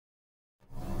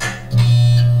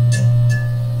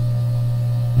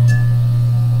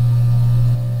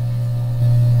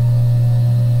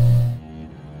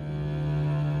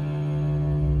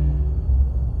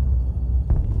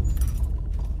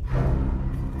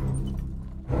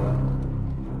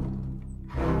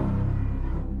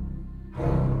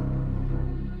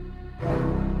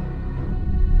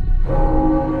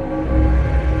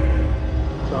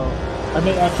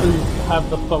may actually have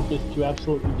the focus to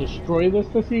absolutely destroy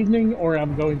this evening, or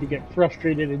I'm going to get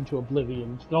frustrated into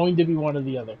oblivion. It's going to be one or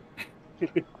the other.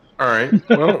 All right.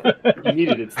 Well, You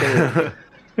needed it. Stay.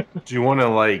 do you want to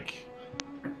like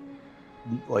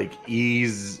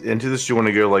ease into this? Do you want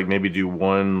to go like maybe do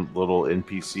one little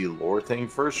NPC lore thing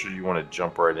first, or do you want to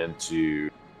jump right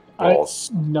into boss?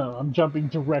 No, I'm jumping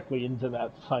directly into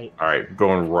that fight. All right,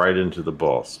 going right into the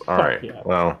boss. All Fuck right.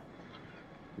 yeah.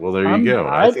 Well, there you go.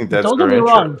 I think that's don't get our me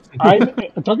intro. wrong.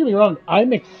 Don't get me wrong.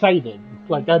 I'm excited.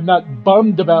 Like I'm not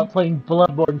bummed about playing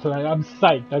Bloodborne tonight. I'm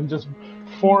psyched. I'm just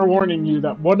forewarning you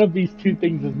that one of these two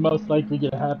things is most likely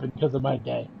going to happen because of my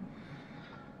day.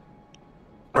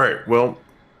 All right. Well,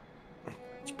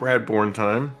 it's Bradborne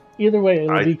time. Either way,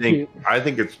 it'll be cute. I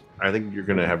think you're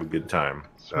gonna have a good time.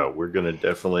 We're gonna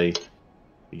definitely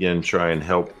again try and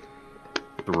help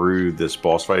through this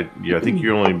boss fight. Yeah, I think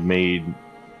you only made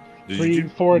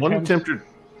four one attempts. attempt.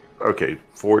 Okay,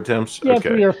 4 attempts. Yeah, okay.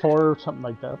 3 or 4 or something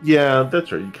like that. Yeah,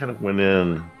 that's right. You kind of went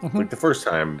in like the first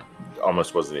time.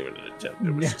 Almost wasn't even an attempt.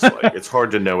 It was just like it's hard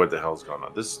to know what the hell's going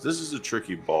on. This is a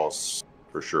tricky boss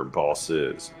for sure. Boss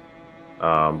is.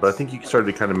 But I think you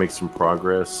started to kind of make some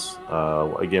progress.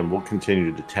 Again, we'll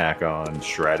continue to tack on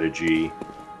strategy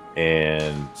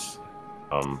and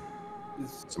some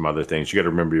other things. You got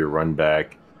to remember your run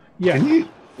back. Yeah.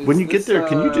 When you get there,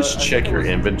 can you just check your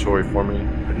inventory for me?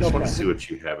 I just want to see what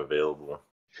you have available.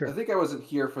 Sure. I think I wasn't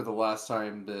here for the last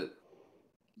time that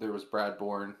there was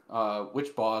Bradborne.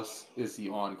 Which boss is he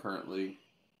on currently?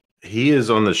 He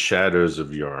is on the Shadows of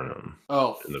Yharnam.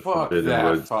 Oh, fuck that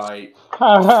Woods. fight.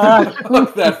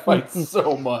 Fuck that fight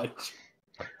so much.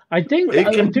 I think,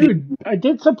 dude, I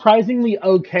did surprisingly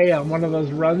okay on one of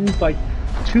those runs, like,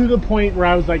 to the point where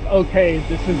I was like, okay,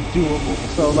 this is doable.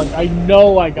 So, like, I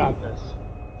know I got this.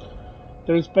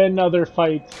 There's been other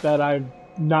fights that I've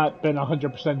not been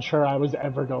 100% sure I was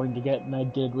ever going to get, and I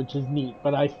did, which is neat.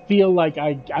 But I feel like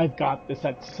I've got this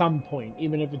at some point,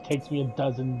 even if it takes me 2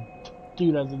 dozen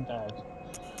times.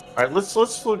 All right, let's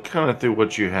look kind of through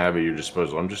what you have at your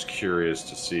disposal. I'm just curious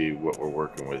to see what we're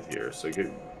working with here. So, okay,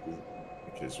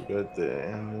 so we got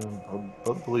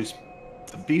the police.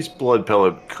 The beast blood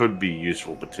pellet could be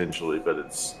useful potentially, but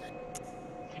it's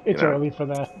early for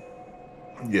that.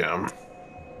 Yeah.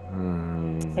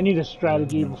 I need a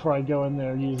strategy before I go in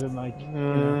there using like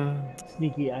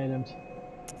sneaky items.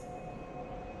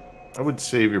 I would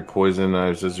save your poison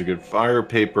knives as a good fire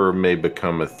paper may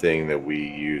become a thing that we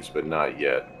use, but not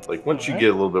yet. Like once you get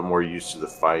a little bit more used to the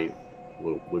fight,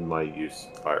 we might use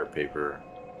fire paper.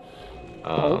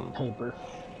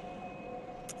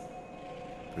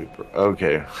 Paper.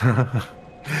 Okay. I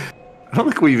don't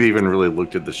think we've even really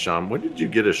looked at the shaman. When did you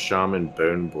get a shaman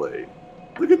bone blade?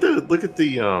 Let's look at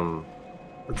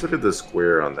the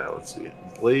square on that. Let's see.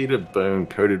 Blade of bone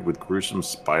coated with gruesome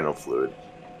spinal fluid,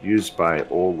 used by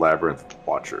old labyrinth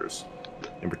watchers,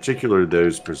 in particular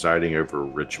those presiding over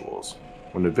rituals.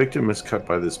 When the victim is cut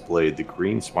by this blade, the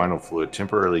green spinal fluid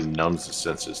temporarily numbs the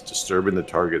senses, disturbing the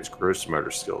target's gross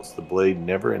motor skills. The blade,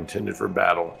 never intended for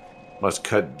battle, must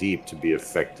cut deep to be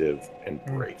effective and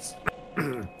breaks.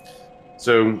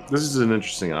 So this is an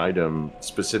interesting item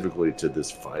specifically to this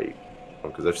fight,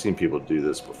 because I've seen people do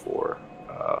this before,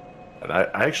 and I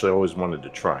actually always wanted to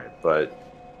try it, but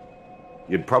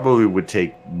it probably would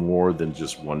take more than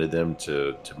just one of them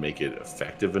to make it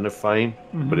effective in a fight,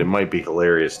 but it might be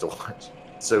hilarious to watch.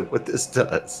 So what this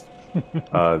does,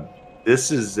 this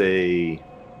is a,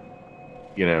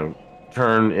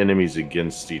 turn enemies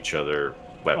against each other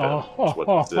weapon.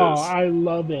 What this is. I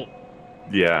love it.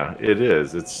 Yeah, it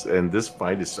is. And this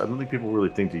fight is, I don't think people really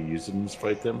think to use it in this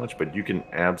fight that much, but you can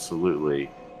absolutely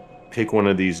pick one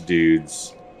of these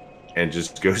dudes and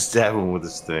just go stab them with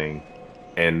this thing,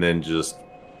 and then just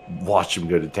watch them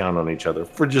go to town on each other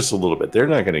for just a little bit. They're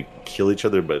not going to kill each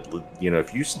other, but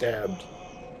if you stabbed,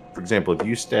 for example, if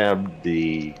you stabbed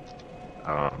the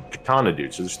katana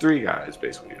dude, so there's 3 guys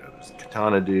basically. There's the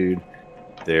katana dude,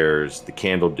 there's the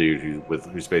candle dude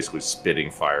who's basically spitting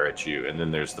fire at you, and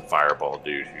then there's the fireball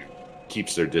dude who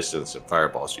keeps their distance and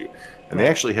fireballs you. And they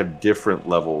actually have different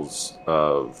levels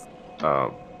of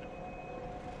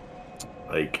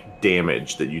like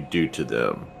damage that you do to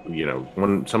them.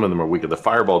 Some of them are weaker. The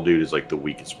fireball dude is like the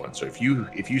weakest one. So if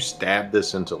you stab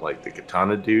this into like the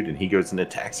katana dude and he goes and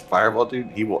attacks the fireball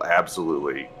dude, he will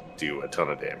absolutely do a ton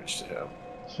of damage to him.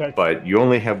 Sure. But you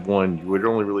only have one. You would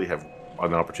only really have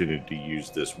an opportunity to use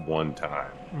this one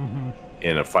time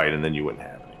in a fight, and then you wouldn't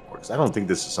have it anymore. Because I don't think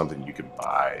this is something you can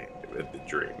buy at the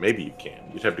Dream. Maybe you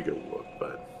can. You'd have to go look,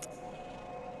 but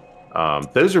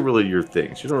those are really your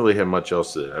things. You don't really have much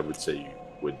else that I would say you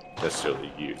would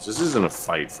necessarily use. This isn't a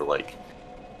fight for like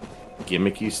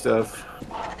gimmicky stuff.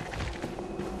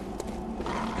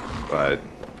 But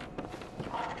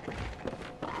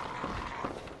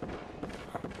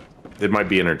it might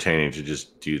be entertaining to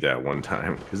just do that one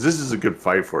time, because this is a good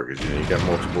fight for it, because you got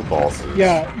multiple bosses.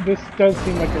 Yeah, this does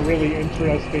seem like a really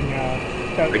interesting.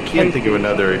 I can't think of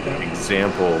another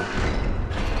example.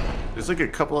 There's like a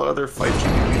couple of other fights you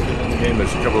can do in the game.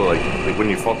 There's a couple of like when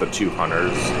you fought the 2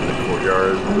 hunters in the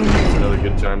courtyard. It's another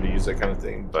good time to use that kind of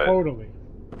thing. But totally.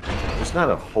 There's not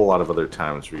a whole lot of other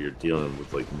times where you're dealing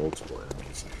with like multiple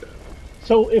enemies like that.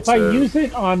 So if I use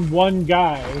it on one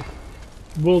guy,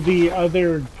 will the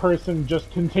other person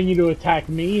just continue to attack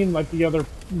me and like the other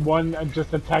one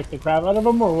just attack the crap out of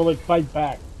them, or will it fight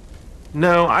back?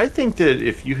 No, I think that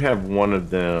if you have one of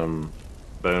them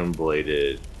bone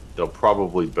bladed, they'll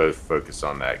probably both focus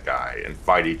on that guy and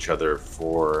fight each other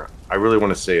for, I really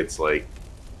want to say it's like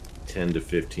 10 to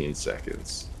 15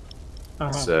 seconds.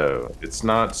 So it's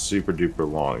not super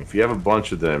duper long. If you have a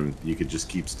bunch of them, you could just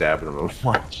keep stabbing them and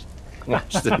watch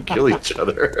them kill each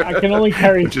other. I can only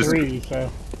carry 3,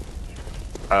 so.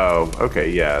 Oh,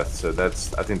 okay, yeah. So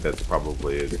I think that's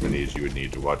probably as many as you would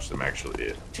need to watch them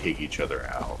actually take each other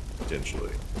out,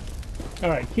 potentially.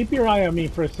 Alright, keep your eye on me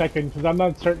for a second, because I'm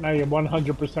not certain I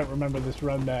 100% remember this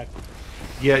run back.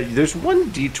 Yeah, there's one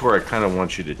detour I kind of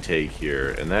want you to take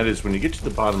here, and that is when you get to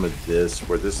the bottom of this,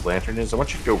 where this lantern is, I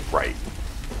want you to go right.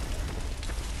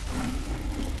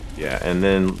 Yeah, and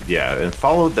then, and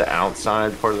follow the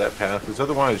outside part of that path, because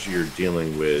otherwise you're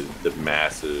dealing with the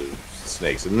massive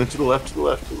snakes. And then to the left, to the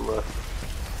left, to the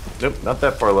left. Nope, not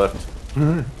that far left.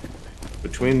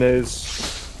 Between those...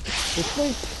 This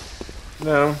way?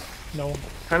 No. No.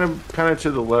 Kind of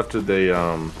to the left of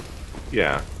the,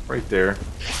 yeah, right there.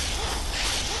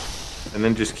 And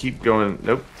then just keep going.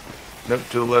 Nope. Nope,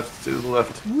 to the left, to the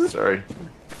left. Sorry.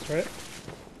 That's right.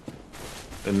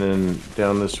 And then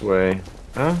down this way.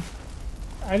 Huh?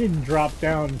 I didn't drop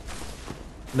down.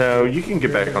 No, you can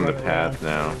get back on the path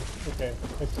now. Okay,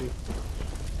 I see.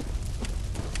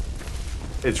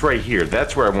 It's right here.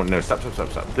 That's where I want... No, stop.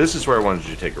 This is where I wanted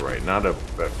you to take a right, not a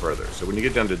bit further. So when you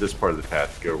get down to this part of the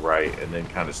path, go right, and then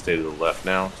kind of stay to the left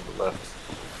now. To the left.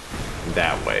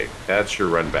 That way. That's your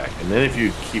run back. And then if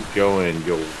you keep going,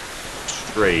 you'll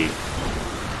straight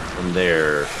from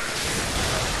there.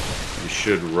 You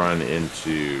should run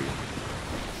into...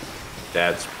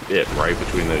 That's it, right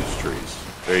between those trees.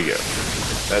 There you go.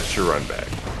 That's your run back.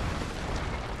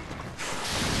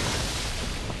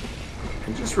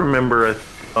 And just remember,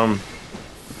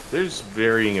 there's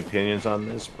varying opinions on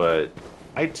this, but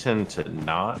I tend to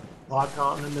not lock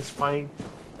on in this fight.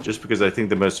 Just because I think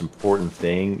the most important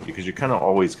thing, because you're kind of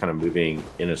always kind of moving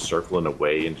in a circle in a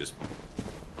way and just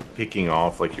picking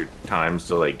off like your times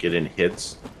to like get in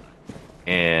hits.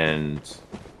 And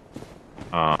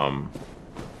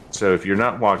so if you're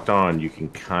not locked on, you can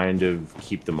kind of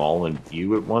keep them all in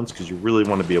view at once, because you really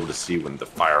want to be able to see when the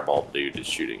fireball dude is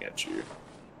shooting at you,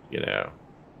 you know.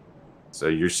 So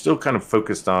you're still kind of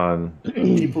focused on,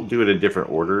 people do it in different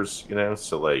orders, you know,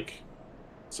 so like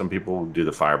some people do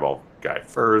the fireball guy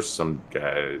first, some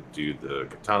guy do the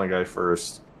katana guy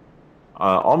first.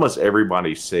 Almost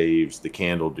everybody saves the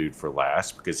candle dude for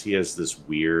last, because he has this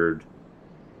weird,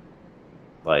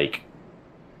 like,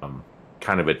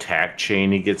 kind of attack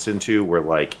chain he gets into, where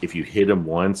like if you hit him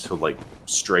once, he'll like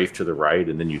strafe to the right,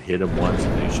 and then you hit him once,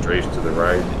 and then he strafes to the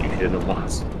right, and you hit him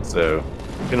once. So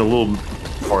getting a little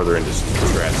farther into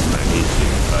strats than I need to,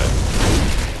 but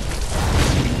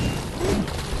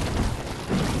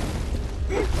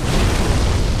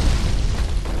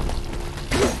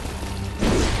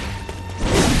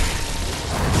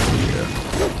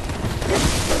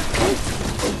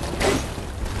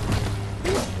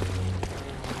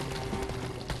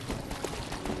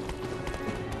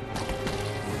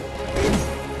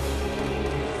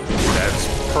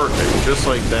just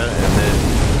like that, and then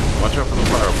watch out for the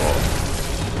fireball.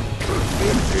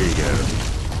 There you go.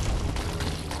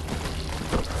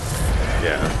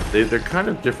 Yeah, they're kind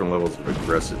of different levels of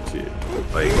aggressive too.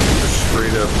 Like the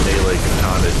straight up melee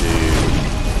katana dude,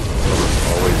 almost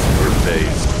always in your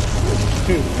face.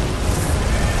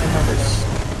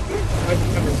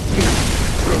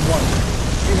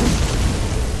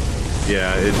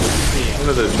 Yeah, it's one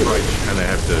of those fights you kind of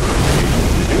have to.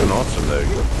 You're doing awesome though.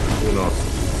 You're doing awesome.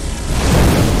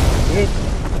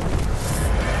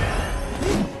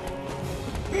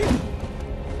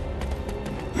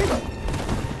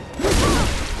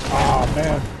 Oh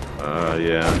man.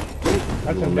 Yeah.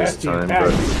 That's a nasty attack.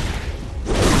 But...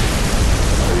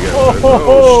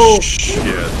 Oh, shit!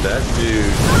 That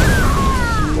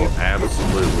dude will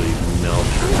absolutely melt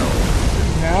your health.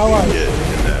 Now I get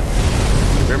that.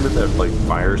 remember that like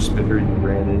fire spitter you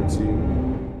ran into?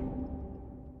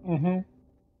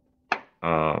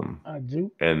 I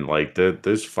do. And like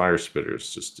those fire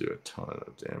spitters just do a ton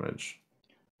of damage.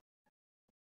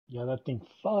 Yeah, that thing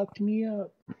fucked me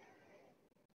up.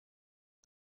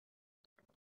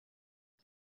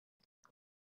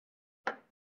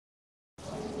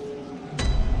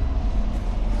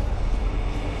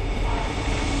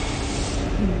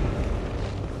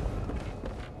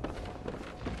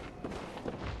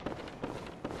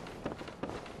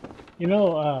 You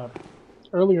know,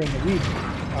 earlier in the week,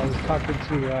 I was talking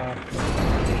to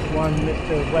one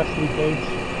Mr. Wesley Bates,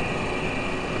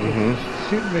 just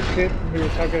shooting the shit, and we were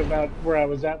talking about where I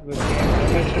was at in this game.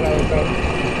 I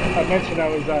mentioned I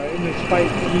was in this fight,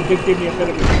 and he did give me a bit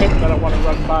of a tip that I want to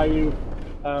run by you.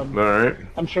 All right.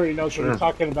 I'm sure he knows what Sure. he's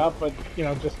talking about, but you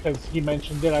know, just because he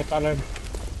mentioned it, I thought I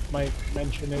might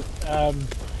mention it. All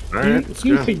right.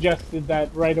 He suggested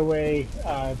that right away,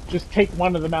 just take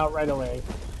one of them out right away,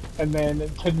 and then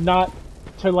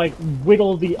to like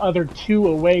whittle the other two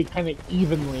away kind of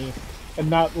evenly, and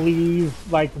not leave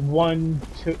like one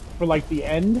for like the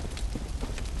end.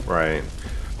 Right.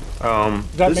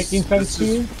 Is that making sense to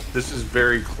you? This is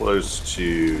very close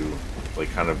to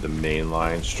like kind of the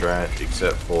mainline strat,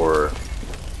 except for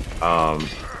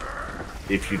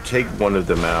if you take one of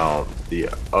them out, the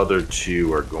other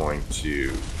two are going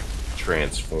to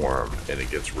transform, and it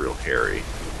gets real hairy.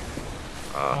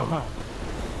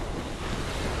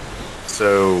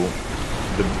 So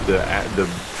the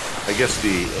I guess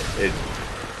the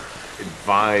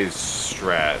advised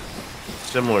strat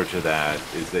similar to that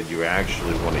is that you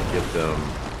actually want to get them,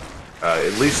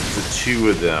 at least the two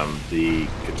of them, the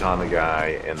katana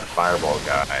guy and the fireball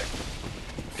guy,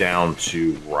 down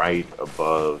to right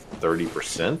above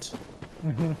 30%.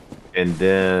 And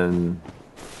then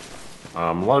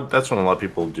that's when a lot of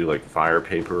people do like fire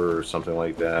paper or something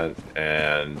like that,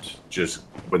 and just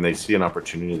when they see an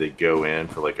opportunity, they go in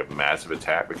for like a massive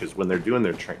attack, because when they're doing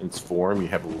their transform, you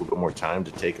have a little bit more time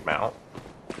to take them out.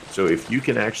 So if you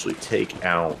can actually take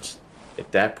out at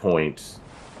that point,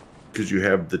 because you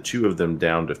have the two of them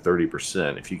down to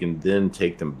 30%, if you can then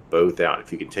take them both out,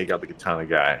 if you can take out the katana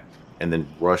guy and then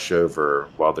rush over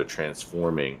while they're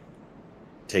transforming,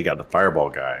 take out the fireball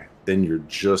guy, then you're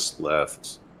just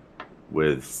left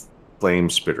with flame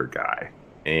spitter guy.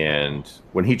 And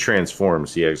when he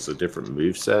transforms, he has a different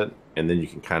move set, and then you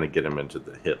can kind of get him into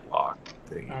the hit lock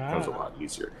thing. It becomes a lot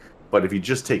easier. But if you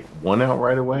just take one out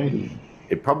right away,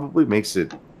 it probably makes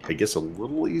it, I guess, a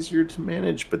little easier to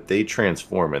manage, but they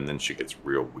transform and then shit gets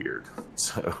real weird.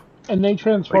 So, and they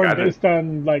transform based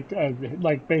on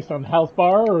like based on health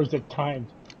bar, or is it timed?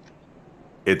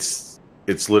 It's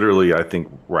literally, I think,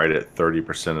 right at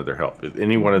 30% of their health. If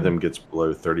any one of them gets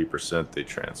below 30%, they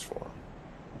transform.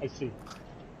 I see.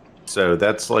 So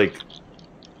that's like,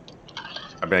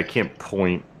 I mean, I can't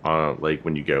point like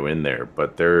when you go in there,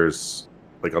 but there's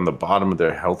like on the bottom of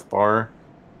their health bar,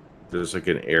 there's like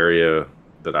an area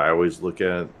that I always look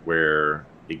at where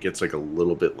it gets like a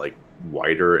little bit like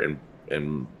whiter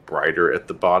and brighter at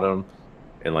the bottom,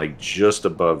 and like just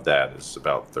above that is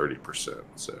about 30%.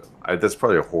 So that's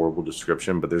probably a horrible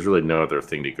description, but there's really no other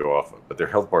thing to go off of. But their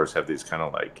health bars have these kind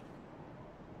of like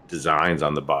designs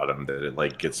on the bottom that it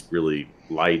like gets really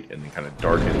light and then kind of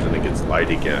darkens and it gets light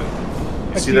again.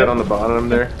 You see that on the bottom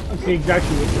there? I see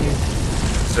exactly what you mean.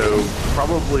 So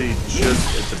probably just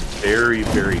at the very,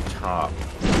 very top,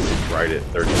 it's right at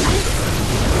 30%.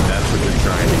 That's what they're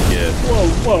trying to get.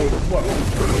 Whoa.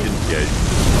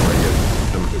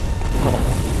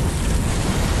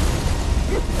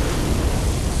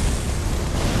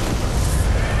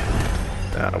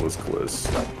 Yeah, that was close.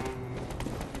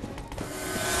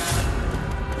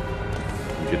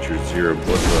 Get your 0 blood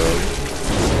low.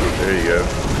 There you go.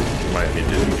 You might need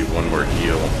to do one more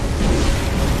heal.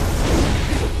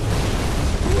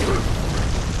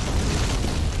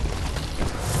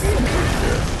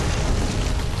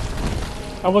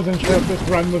 I wasn't sure if this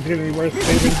run was going to be worth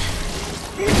saving.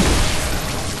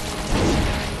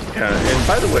 Yeah, and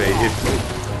by the way, if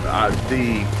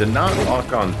the not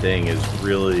lock-on thing is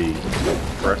really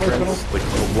preference. Like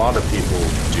a lot of people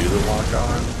do the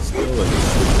lock-on still and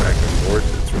switch back and forth.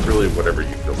 It's really whatever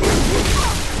you feel like.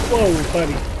 Whoa,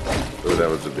 buddy! Oh, that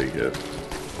was a big hit.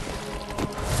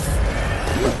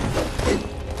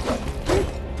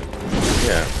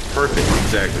 Yeah, perfect.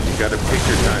 Exactly. You got to pick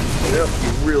your time. Yep.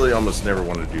 You really almost never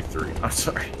want to do 3. I'm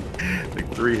sorry. Like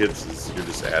 3 hits is you're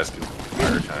just asking for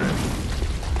fire time.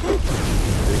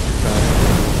 Take your time.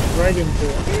 Right into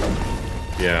it.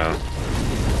 Yeah.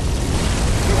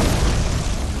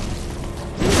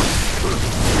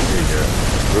 There you go.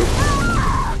 Oop.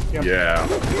 Yep. Yeah.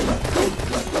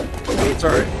 It's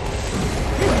alright.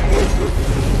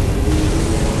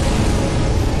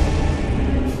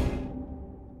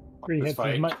 Three hits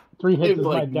fight. is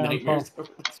my downfall.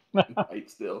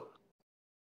 Still.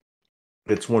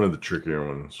 It's one of the trickier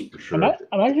ones for sure.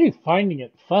 I'm actually finding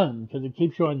it fun because it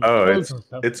keeps you on your toes and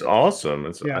stuff. It's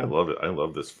awesome. Yeah. I love it. I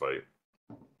love this fight.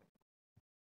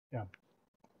 Yeah.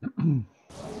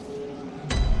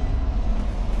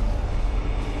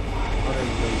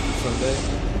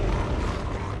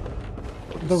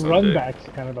 The run back's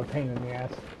kind of a pain in the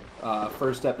ass.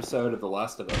 First episode of The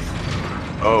Last of Us.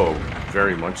 Oh,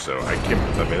 very much so. I mean,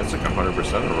 it's like 100%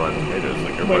 a run. It is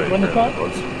like everybody. Wait, when is that?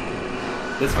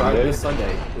 This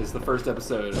Sunday is the first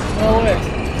episode. No way.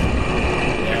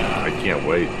 Yeah. I can't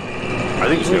wait. I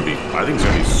think it's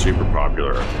gonna be super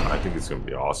popular. I think it's gonna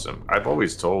be awesome. I've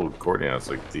always told Courtney, I was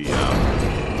like the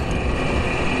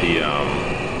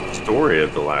story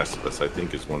of The Last of Us, I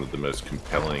think, is one of the most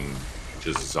compelling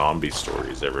just zombie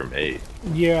stories ever made.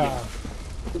 Yeah.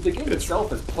 But the game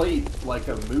itself is played like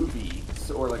a movie,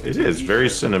 or like it is very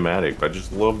cinematic. But I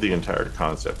just love the entire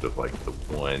concept of like the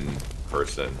one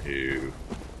person who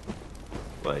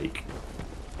like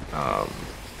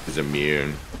is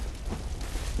immune.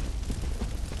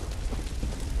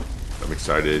 I'm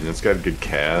excited, and it's got a good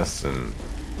cast, and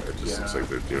it just looks like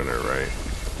they're doing it right.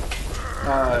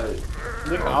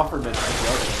 Nick Offerman's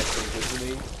brother, I think, isn't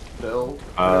he? Bill?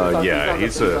 Yeah,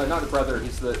 he's not a brother,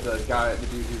 he's the guy, the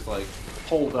dude who's like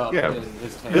holed up in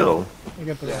his tent. Bill.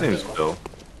 His name is Bill.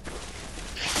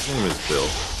 His name is Bill.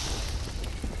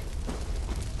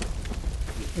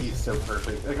 He's so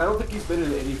perfect. Like, I don't think he's been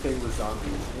in anything with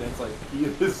zombies, and it's like, he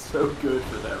is so good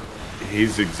for them.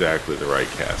 He's exactly the right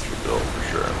cast for Bill, for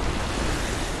sure.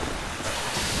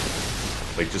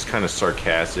 Like, just kind of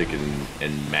sarcastic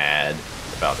and mad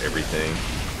about everything.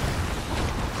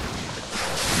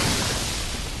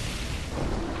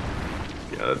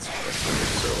 Yeah, that's gonna be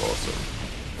so awesome.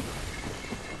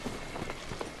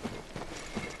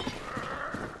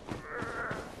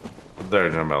 They're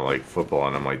talking about like football,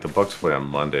 and I'm like, the Bucks play on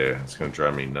Monday. It's gonna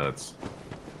drive me nuts.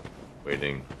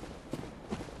 Waiting.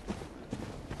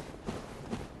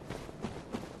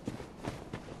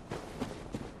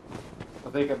 I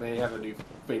think I may have a new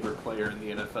favorite player in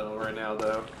the NFL right now,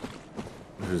 though.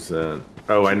 Who's that?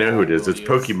 Oh, I know who it is. It's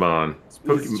Pokemon. It's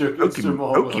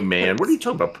Pokemon. What are you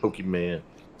talking about, Pokemon?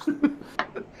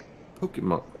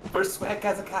 Pokemon. First swag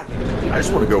has a cock. I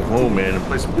just want to go home, man, and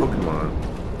play some Pokemon.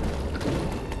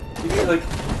 You mean, like,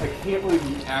 I can't believe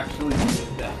you actually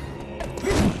did that.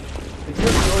 It's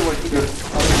just really like there's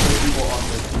other people on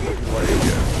this team who are like,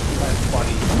 that's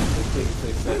funny, the things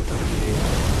they said for the game.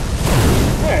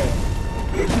 Hey.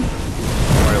 I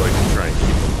like to try and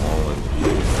keep them all in.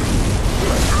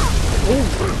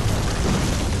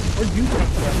 Where'd you come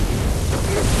from?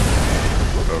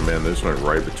 Oh man, this went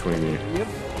right between you. Yep.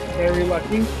 Very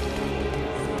lucky.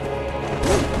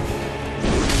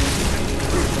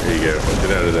 There you go.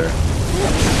 Get out of there.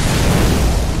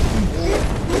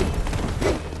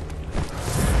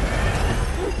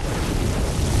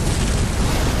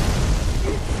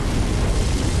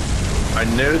 I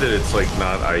know that it's like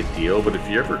not ideal, but if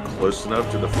you're ever close enough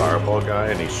to the fireball guy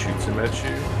and he shoots him at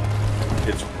you,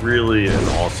 it's really an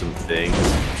awesome thing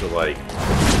to like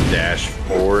dash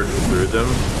forward through them.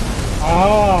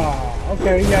 Ah,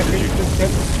 okay, yeah.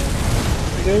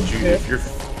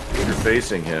 If you're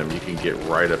facing him, you can get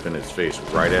right up in his face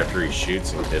right after he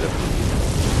shoots and hit him.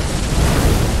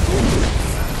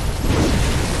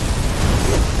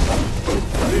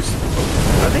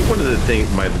 I think one of the things,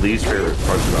 my least favorite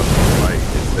parts about this fight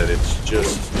is that it's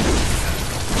just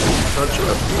such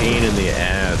a pain in the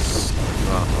ass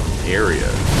area.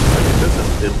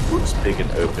 Like it looks big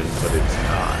and open, but it's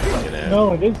not, you know?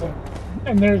 No, it isn't.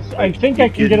 And there's, like, I think I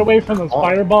can get away from those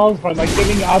fireballs by like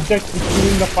getting objects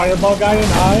between the fireball guy and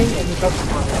I, and it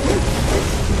doesn't work.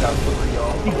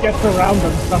 He gets around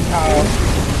them somehow.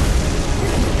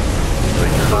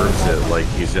 Like curves it, like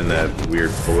he's in that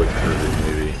weird bullet curving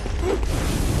movie.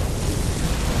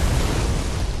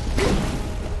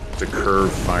 It's a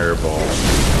curved fireball.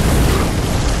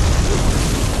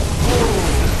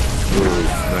 Ooh,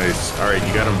 nice. Alright,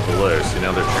 you got him below, so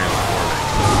now they're transforming.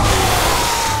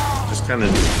 Just kind of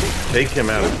take him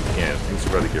out if you can. Things are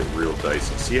about to get real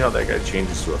dicey. See how that guy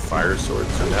changes to a fire sword?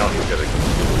 So now he's got a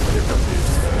completely different dude.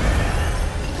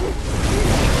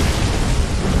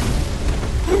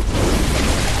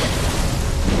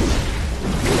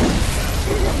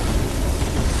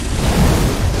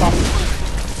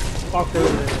 Fucker.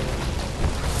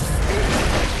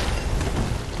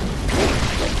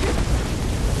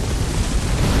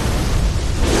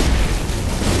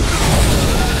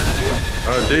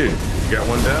 Dude, you got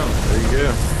one down. There you go.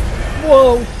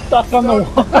 Whoa, stuck on the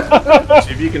wall.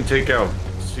 See if you can take out.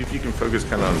 See if you can focus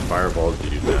kind of on fireballs,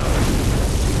 dude. Now.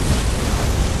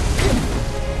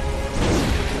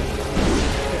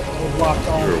 I was locked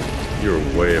on. You were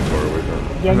way far away from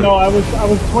him. Yeah, no, I was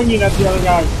swinging at the other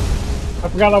guy. I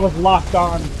forgot I was locked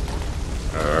on.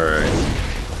 All right.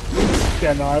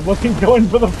 Yeah, no, I wasn't going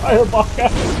for the fireball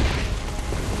guy.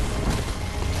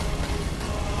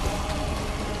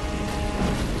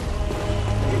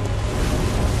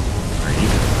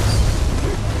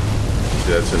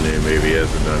 That's a new movie he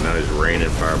hasn't done. Now he's raining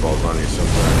fireballs on you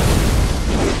sometimes.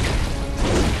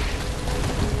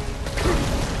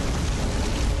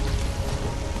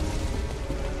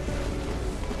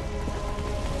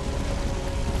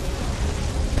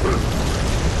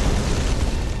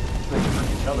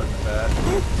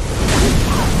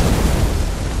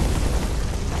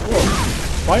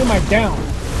 Why am I down?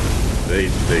 They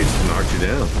knocked you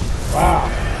down. Wow.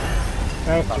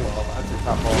 That's Top it. ball. That's your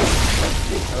top ball.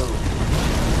 Oh.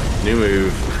 New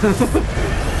move.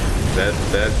 that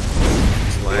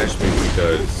slashed me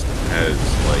because it has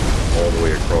like all the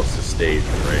way across the stage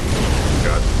and right.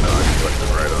 Got the dodge button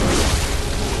right on.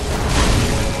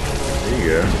 There you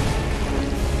go.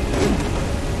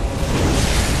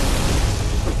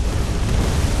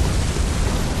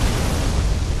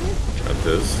 Got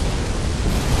this.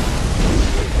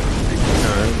 Take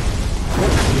time.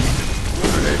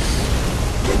 Nice.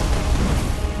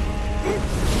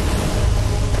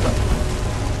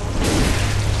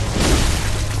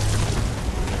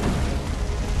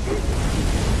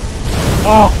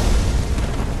 Oh!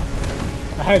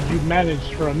 I had you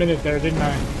managed for a minute there, didn't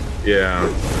I? Yeah.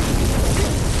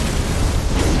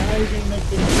 Now you're gonna make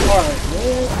things hard.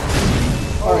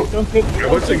 Yeah. Alright, don't get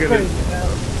wasn't gonna- crazy now.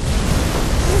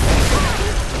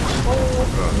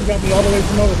 Oh, you got me all the way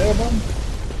from over there, bud?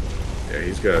 Yeah,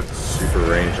 he's got super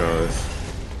range on this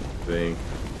thing.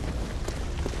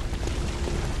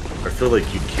 I feel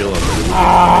like you'd kill him, but it would use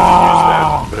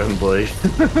that bone blade.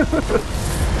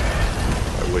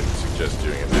 I wouldn't suggest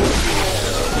doing it now.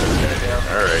 Okay.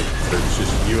 Alright, so it's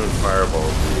just you and Fireball,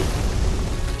 dude.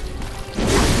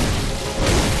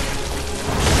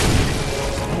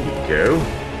 There you go.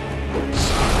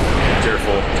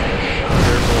 Careful.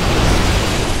 Careful.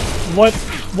 What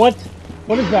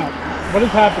is that? What is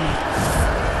happening?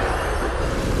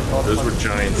 Those were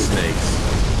giant snakes.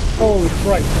 Holy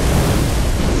Christ.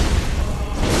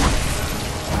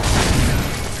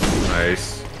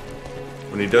 Nice.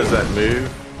 When he does that move,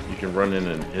 you can run in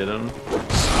and hit him.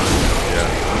 Yeah.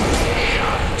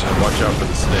 And watch out for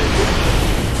the snake.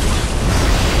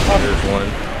 There's one.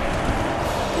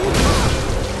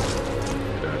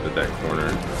 Yeah, did that corner.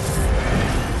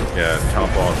 Yeah,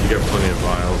 top off. You got plenty of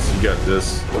vials. You got this.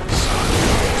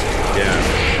 Yeah.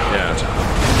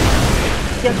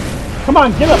 Come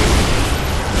on, get up!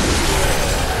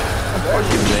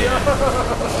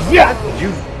 Yeah!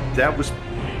 That was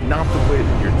not the way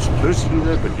that you're supposed to do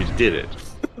that, but you did it.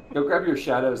 Go grab your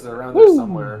shadows. They're around there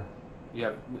somewhere. You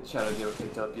have shadows you haven't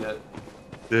picked up yet.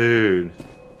 Dude.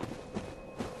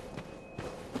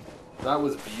 That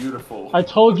was beautiful. I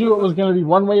told you it was going to be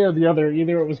one way or the other.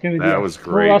 Either it was going to be That was a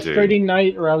great, frustrating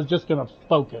night, or I was just going to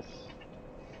focus.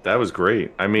 That was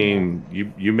great. I mean,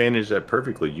 you managed that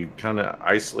perfectly. You kind of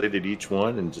isolated each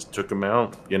one and just took them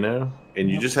out, you know?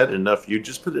 And you just had enough, you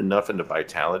just put enough into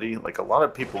vitality. Like a lot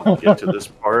of people get to this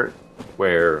part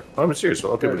where, oh, I'm serious, a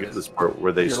lot of people get to this part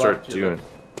where they start doing,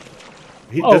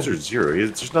 those are zero.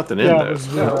 There's nothing in those.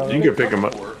 Zero, you can pick them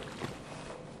up.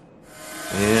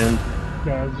 And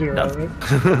yeah, zero, right?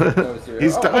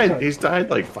 he's died. He's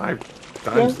died like 5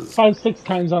 times. Yeah, 5, 6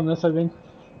 times on this, I think.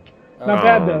 Not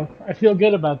bad though. I feel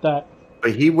good about that.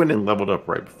 But he went and leveled up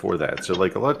right before that. So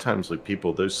like a lot of times, like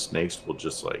people, those snakes will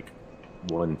just like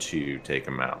 1, 2 take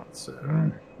them out. So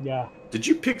yeah. Did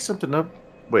you pick something up?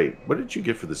 Wait, what did you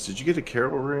get for this? Did you get a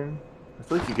Carol rune? I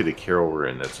feel like you get a Carol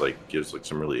rune that's like gives like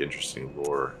some really interesting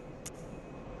lore.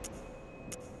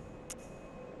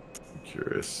 I'm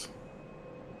curious.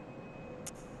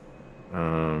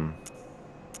 I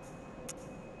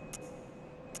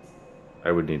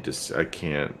would need to. I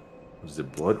can't. Was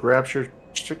it Blood Rapture?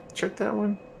 Check that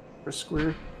one for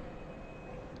square.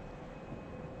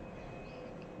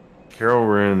 Carol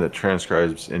rune that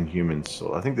transcribes inhuman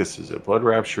soul. I think this is it. Blood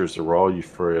Rapture is the raw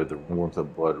euphoria, the warmth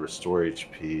of blood, restore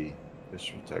HP.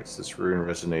 History text. This rune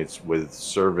resonates with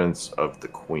servants of the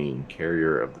queen,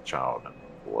 carrier of the child of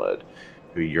blood,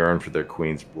 who yearn for their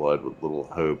queen's blood with little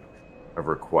hope of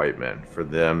requitement. For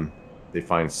them, they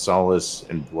find solace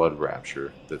in blood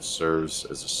rapture that serves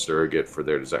as a surrogate for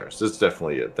their desires. That's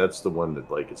definitely it. That's the one that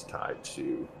like is tied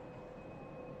to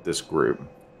this group.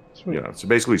 Sweet. You know, so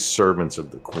basically servants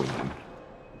of the queen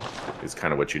is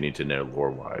kind of what you need to know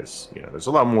lore-wise. You know, there's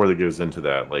a lot more that goes into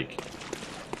that, like,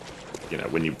 you know,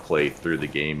 when you play through the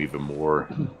game even more.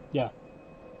 Yeah.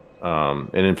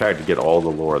 And in fact, to get all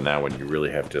the lore on that one, you really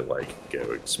have to, like,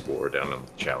 go explore down in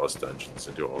the Chalice dungeons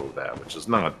and do all of that, which is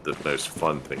not the most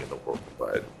fun thing in the world,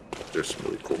 but there's some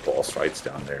really cool boss fights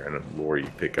down there and lore you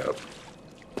pick up.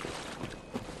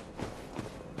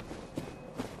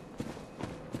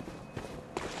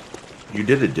 You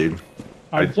did it, dude.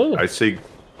 I did. I say,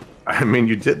 I mean,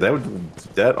 you did that.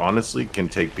 That honestly can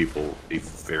take people a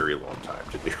very long time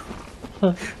to do,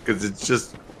 because it's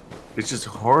just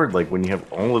hard. Like when you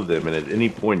have all of them, and at any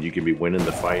point you can be winning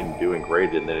the fight and doing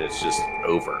great, and then it's just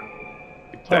over.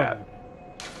 Like that.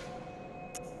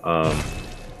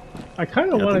 I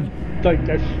kind of want to like.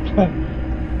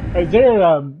 Is there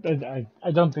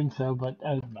I don't think so, but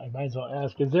I might as well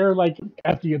ask. Is there like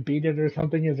after you beat it or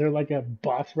something? Is there like a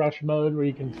boss rush mode where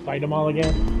you can fight them all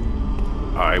again?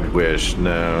 I wish.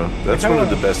 No, that's one of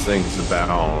the best things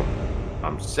about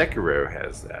Sekiro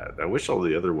has that. I wish all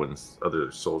the other ones,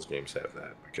 other Souls games have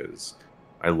that, because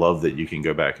I love that you can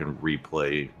go back and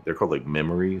replay. They're called like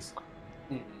memories,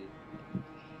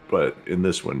 but in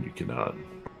this one you cannot.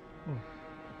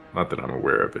 Not that I'm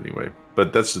aware of, anyway.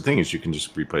 But that's the thing, is you can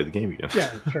just replay the game again.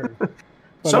 Yeah, sure.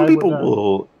 Some people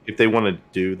will, if they want to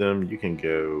do them, you can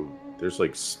go. There's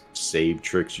like save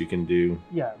tricks you can do.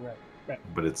 Yeah, right.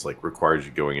 But it's like requires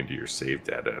you going into your save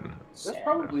data. And there's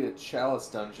probably a Chalice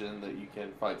dungeon that you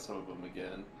can fight some of them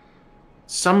again.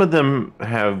 Some of them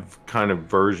have kind of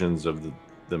versions of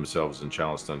themselves in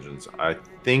Chalice dungeons. I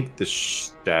think the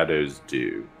shadows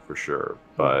do for sure,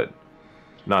 but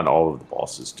not all of the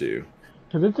bosses do.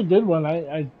 Because it's a good one.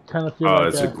 I kind of feel like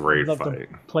it's a great I'd love fight.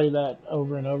 to play that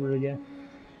over and over again.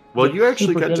 Well, you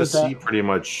actually got to see pretty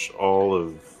much all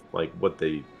of like what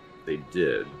they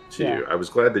did too. Yeah. I was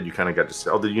glad that you kind of got to see,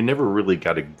 although you never really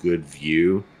got a good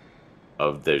view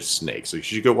of those snakes. Like you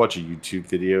should go watch a YouTube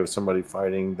video of somebody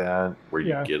fighting that, where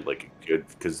you get like a good,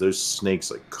 because those snakes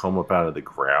like come up out of the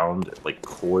ground like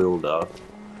coiled up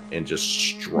and just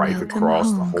strike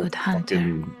across the whole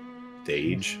fucking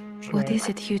stage. What is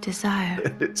it you desire?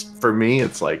 It's for me.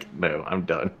 It's like, no, I'm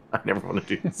done. I never want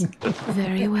to do this again.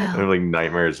 Very well. I have like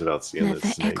nightmares about seeing Let those the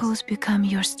snakes. echoes become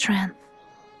your strength.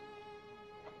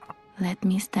 Let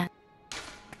me stand.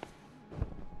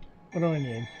 What do I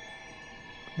need?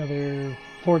 Another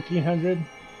 1,400?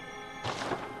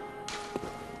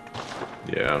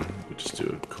 Yeah, we just do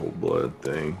a cold blood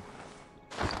thing.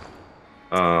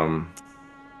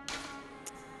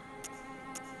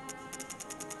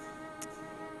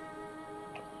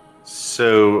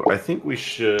 So I think we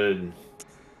should,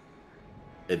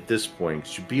 at this point,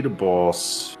 because you beat a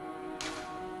boss.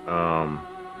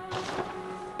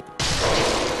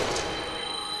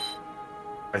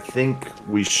 I think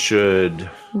we should.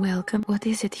 Welcome. What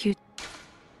is it you?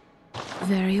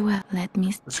 Very well. Let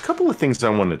me. There's a couple of things I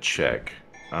want to check,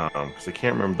 because I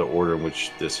can't remember the order in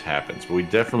which this happens. But we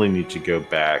definitely need to go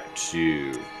back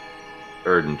to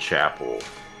Erden Chapel,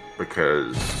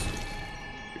 because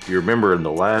if you remember in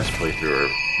the last playthrough,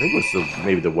 I think it was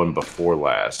maybe the one before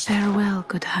last. Farewell,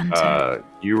 good hunter.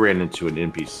 You ran into an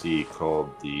NPC called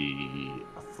the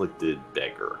Afflicted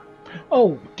Beggar.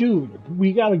 Oh, dude,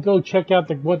 we gotta go check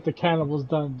out what the Cannibals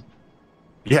done.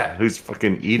 Yeah, who's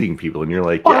fucking eating people, and you're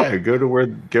like, yeah,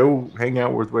 go hang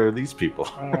out with where these people.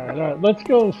 All right, let's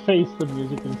go face the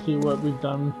music and see what we've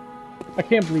done. I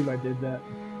can't believe I did that.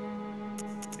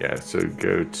 Yeah, so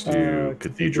go to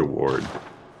Cathedral Ward.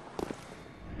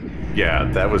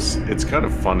 Yeah, it's kind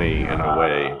of funny in a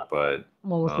way, but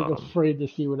I'm almost like afraid to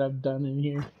see what I've done in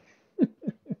here.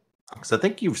 Because I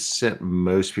think you've sent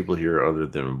most people here other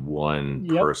than one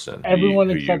person.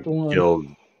 Everyone except one.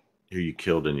 Who you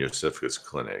killed in Yosefka's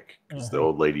clinic. Because the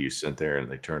old lady you sent there, and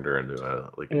they turned her into an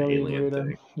alien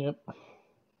thing. Yep.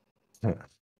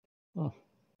 Oh.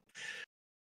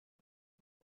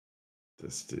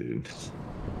 This dude.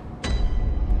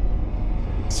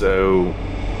 So,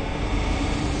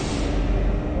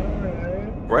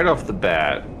 right off the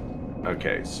bat,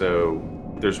 okay, so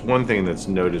there's one thing that's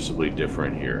noticeably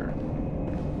different here.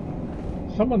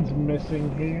 Someone's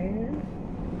missing here.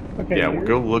 Okay. Yeah, we'll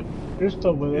go look. They're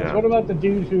still with us. What about the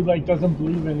dude who doesn't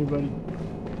believe anybody?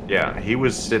 Yeah, he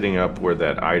was sitting up where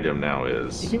that item now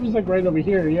is. He was like right over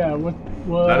here. Yeah. What?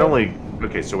 Not only.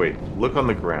 Okay, so wait. Look on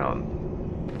the ground.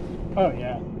 Oh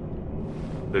yeah.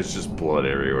 There's just blood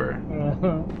everywhere.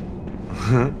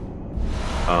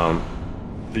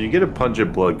 So you get a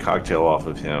pungent blood cocktail off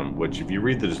of him, which if you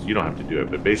read you don't have to do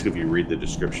it, but basically if you read the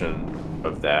description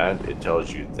of that, it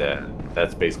tells you that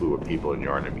that's basically what people in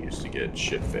Yharnam used to get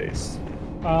shit-faced.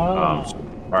 Ah.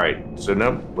 All right, so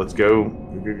now let's go.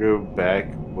 We go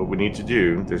back. What we need to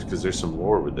do, because there's some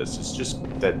lore with this. It's just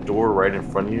that door right in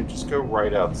front of you. Just go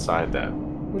right outside that.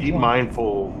 Which Be one?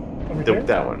 mindful. Over here?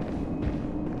 That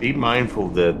one. Be mindful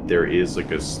that there is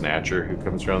like a snatcher who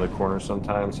comes around the corner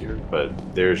sometimes here. But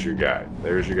there's your guy.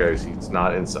 There's your guy. He's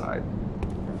not inside.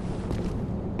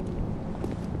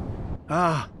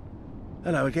 Ah,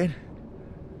 hello again.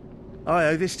 I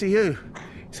owe this to you.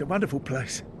 It's a wonderful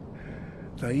place.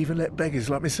 They even let beggars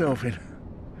like myself in.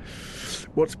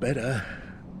 What's better,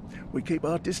 we keep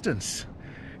our distance.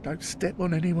 Don't step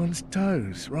on anyone's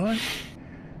toes, right?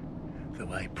 The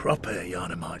way proper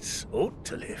Yarnamites ought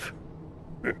to live.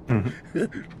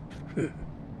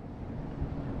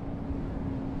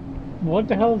 What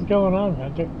the hell is going on,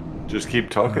 Hunter? Just keep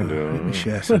talking to him. Let me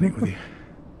share something with you.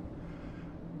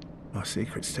 My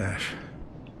secret stash.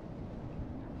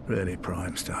 Really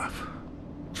prime stuff.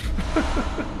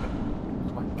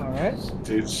 Alright.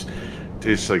 Dude's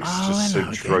like just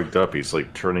so drugged up. He's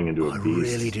like turning into a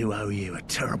beast. I really do owe you a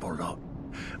terrible lot.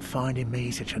 Finding me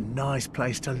such a nice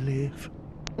place to live.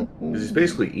 He's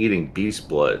basically eating beast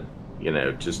blood, you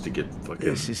know, just to get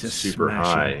fucking super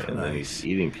high, and then he's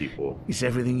eating people. It's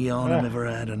everything Yarnam ever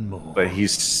had and more. But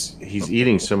he's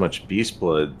eating so much beast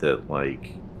blood that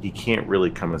like he can't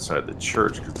really come inside the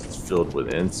church because it's filled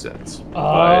with incense.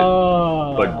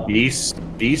 But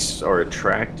beasts are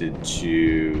attracted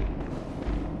to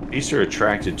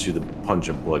the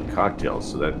pungent blood cocktails,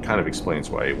 so that kind of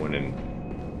explains why he went and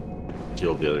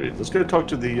killed the other. Let's go talk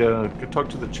to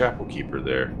the chapel keeper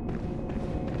there.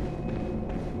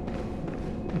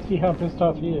 Let's see how pissed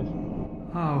off he is.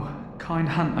 Oh, kind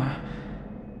hunter.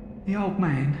 The old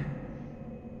man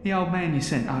you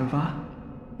sent over,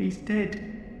 he's dead.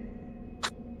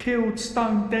 Killed,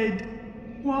 stone dead.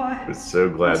 Why? I'm so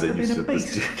glad Must that have you been said a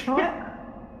beast, this. right?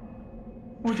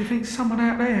 Or do you think someone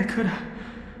out there could have...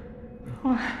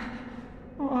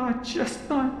 I just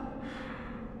don't...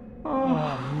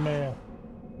 Oh, man.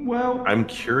 Well... I'm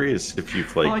curious if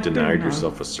you've like denied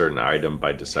yourself a certain item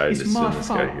by deciding to send this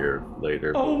guy here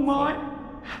later. Oh my...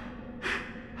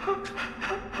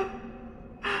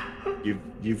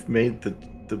 You've made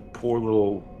the poor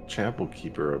little chapel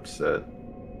keeper upset.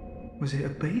 Was it a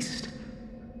beast?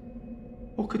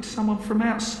 Or could someone from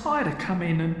outside have come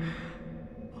in and...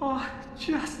 I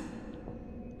just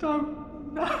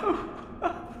don't know.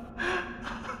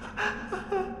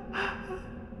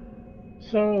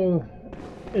 So,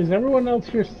 is everyone else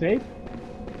here safe?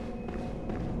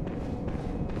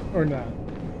 Or not?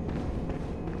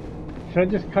 Should I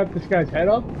just cut this guy's head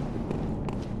off?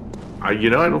 I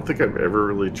don't think I've ever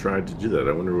really tried to do that.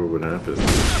 I wonder what would happen.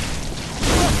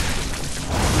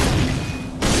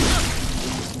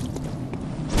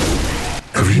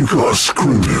 Have you got a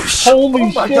screw loose?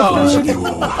 Holy shit, dude!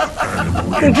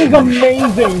 This is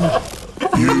amazing!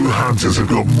 You hunters have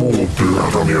got more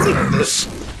blood on your hands.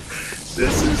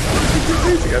 This is fucking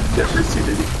amazing. I've never seen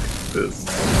anything like this.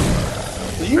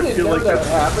 You didn't know that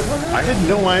happened, huh? I had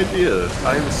no idea.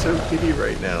 I am so giddy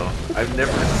right now. I've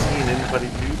never seen anybody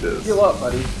do this. Heal up,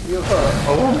 buddy. Heal up.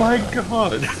 Oh my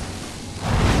god. You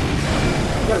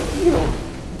gotta heal.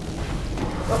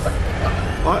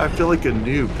 Well, I feel like a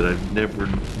noob that I've never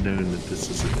known that this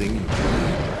is a thing.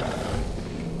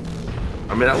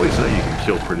 I mean, I always know you can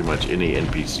kill pretty much any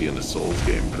NPC in a Souls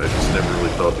game, but I just never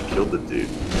really thought to kill the dude.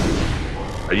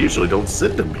 I usually don't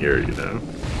send him here, you know?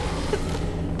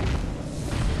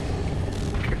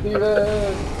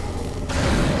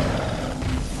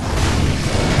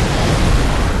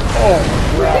 Oh,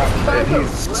 crap. And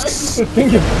he's This thing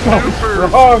is so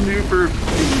strong. super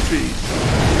beefy.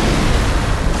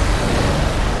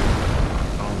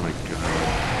 Oh my god.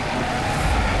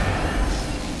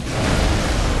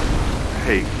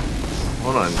 Hey,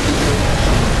 hold on.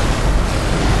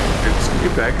 Just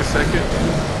get back a second.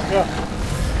 Yeah.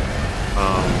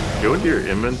 Go into your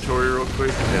inventory real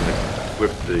quick and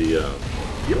equip the,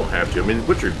 you don't have to. I mean,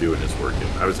 what you're doing is working.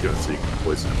 I was going to say you can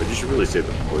poison it, but you should really save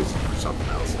the poison for something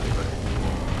else anyway.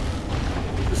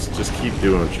 Just keep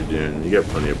doing what you're doing. You got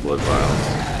plenty of blood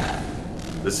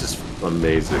vials. This is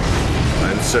amazing.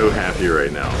 I'm so happy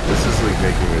right now. This is like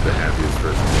making me the happiest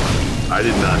person alive. I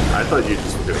did not. I thought you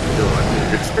just were going to kill him.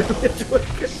 You're turning into a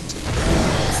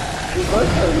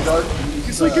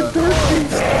He's like a dark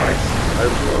beast. I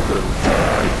love him.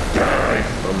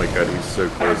 Oh my god, he's so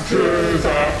close to it.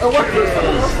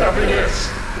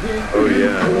 Oh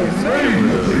yeah.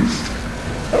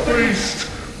 A beast!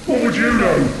 What would you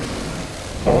know?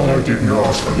 I didn't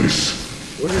ask for this.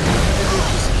 What did he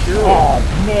just kill? Oh,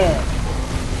 man.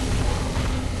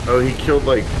 Oh, he killed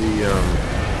like the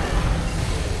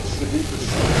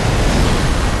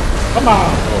Come on.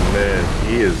 Oh man,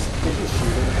 he is. Can you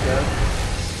shoot him instead?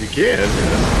 You can. Yeah.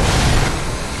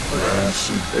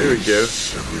 There we go.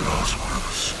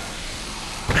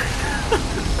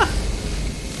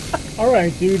 All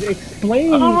right, dude.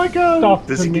 Explain. Oh my god! Stuff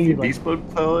Does to he give me, you like, beast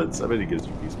mode pellets? I bet he gives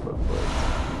you beast mode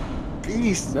pellets.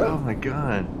 Beast! No. Oh my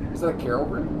god. Is that a Carol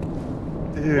room?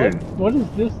 Dude. what is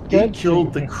this? He dead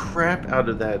killed thing? the crap out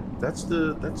of that. That's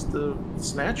the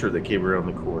snatcher that came around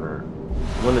the corner.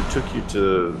 The one that took you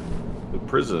to the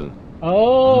prison.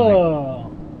 Oh.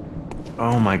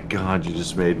 Oh my god, you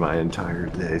just made my entire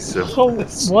day. So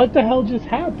What the hell just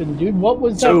happened, dude? What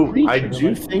was that So creature? I do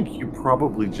like? think you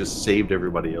probably just saved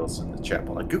everybody else in the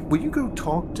chapel. Like, will you go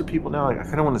talk to people now? Like, I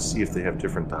kind of want to see if they have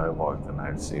different dialogue than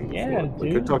I've seen before. Yeah, Like,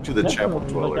 dude. go talk to the chapel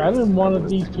definitely. dwellers. Like, I didn't want wanna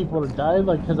these see- people to die,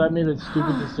 like, because I made a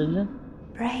stupid decision.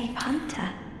 Brave hunter.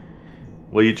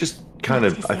 Well, you just kind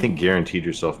of, I think, guaranteed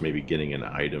yourself maybe getting an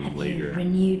item Have you later.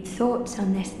 renewed thoughts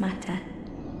on this matter?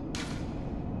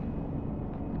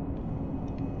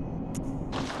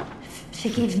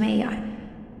 Forgive me,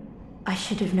 I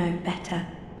should have known better.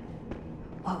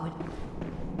 What would...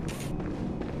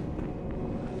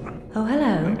 Oh,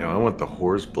 hello. I want the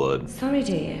horse blood. Sorry,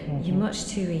 dear. You're much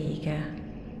too eager.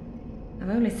 I've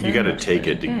only so You got to much, take but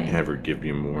it to okay. have her give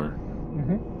you more.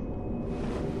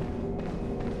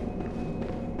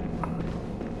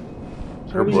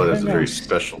 Her blood has a very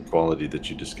special quality that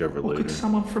you discover Or later. could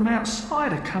someone from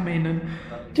outside have come in and...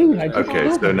 Dude, I just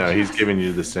Okay, so now he's giving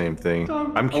you the same thing.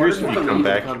 I'm curious if you come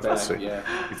back. Yeah.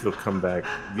 If he'll come back.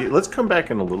 Yeah, let's come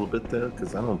back in a little bit though,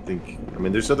 because I don't think. I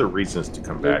mean, there's other reasons to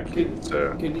come back.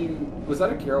 So Can you? Was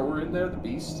that a Carol room in there? The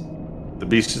beast. the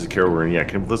beast is a Carol rune. Yeah,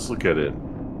 let's look at it.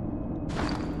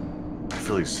 I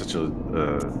feel like such a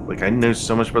like I know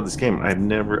so much about this game. I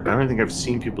don't think I've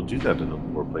seen people do that in a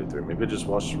lore playthrough. Maybe I just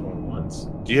watched it once.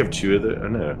 Do you have two of the? Oh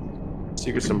no.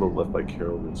 Secret symbol left by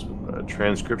Carol is a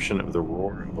transcription of the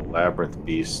roar of the labyrinth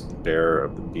beast. The bearer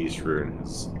of the beast rune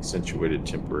has accentuated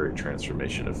temporary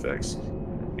transformation effects.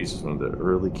 The beast is one of the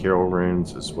early Carol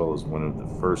runes, as well as one of the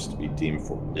first to be deemed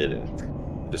forbidden.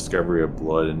 The discovery of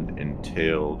blood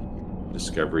entailed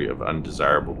discovery of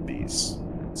undesirable beasts.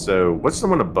 So, what's the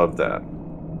one above that?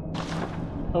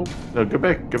 Oh. No, go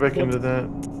back into that.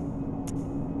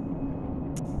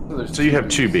 there's So you have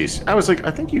two beasts. I was like,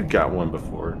 I think you got one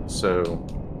before. So,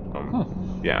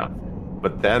 yeah.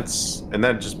 But that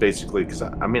just basically, because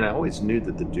I mean, I always knew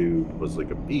that the dude was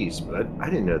like a beast, but I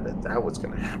didn't know that was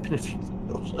going to happen if you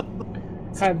killed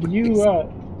him. Have you,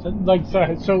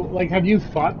 have you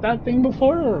fought that thing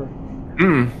before? Or?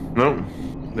 No,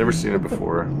 never seen it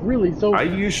before. Really? So I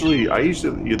usually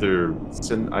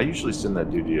send that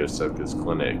dude to Yosefka's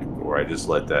clinic, or I just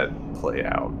let that play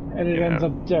out. and it ends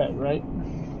up dead, right?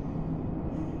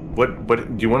 What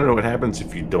do you want to know what happens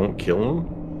if you don't kill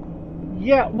him?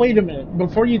 Yeah, wait a minute.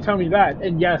 Before you tell me that,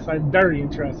 and yes, I'm very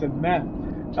interested in that.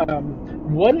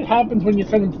 What happens when you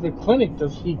send him to the clinic?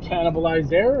 Does he cannibalize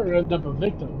there or end up a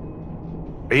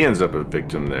victim? He ends up a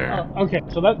victim there. Okay,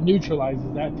 so that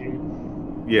neutralizes that dude.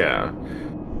 Yeah.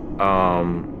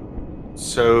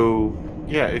 So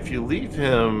yeah, if you leave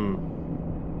him,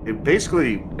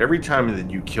 basically every time that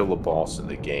you kill a boss in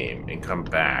the game and come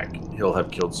back, he'll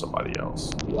have killed somebody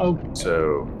else. Okay.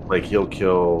 So like he'll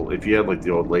kill, if you had like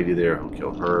the old lady there, he'll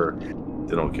kill her.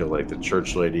 Then he'll kill like the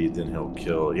church lady. Then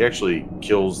he actually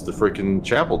kills the freaking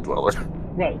chapel dweller.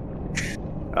 Right.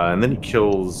 And then he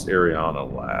kills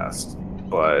Ariana last.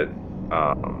 But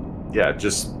yeah,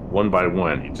 just one by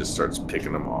one, he just starts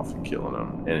picking them off and killing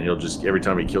them. And he'll just, every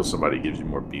time he kills somebody, he gives you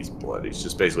more beast blood. He's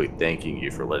just basically thanking you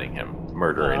for letting him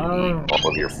murder and eat all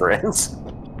of your friends.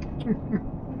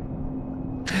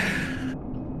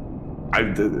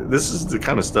 This is the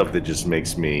kind of stuff that just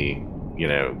makes me,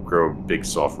 grow a big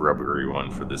soft rubbery one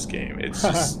for this game. It's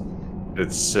just,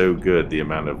 it's so good, the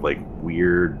amount of like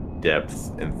weird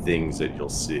depth and things that you'll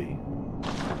see.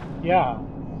 Yeah.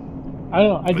 I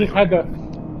don't know.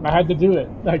 I had to do it.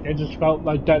 Like, I just felt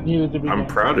like that needed to be I'm done.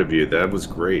 proud of you. That was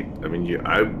great. I mean,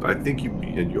 I think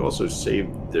you also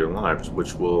saved their lives,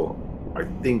 which will, I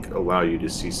think, allow you to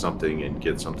see something and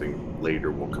get something later.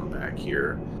 We'll come back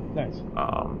here. Nice.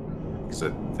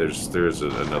 Because there's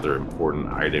another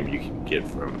important item you can get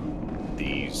from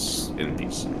these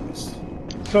NPCs.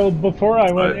 So before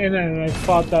I went in and I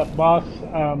fought that boss,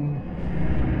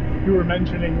 you were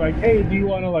mentioning like, hey, do you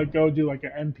want to like go do like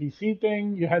an NPC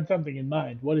thing? You had something in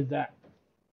mind. What is that?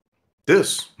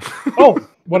 This. Oh,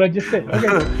 what I just said.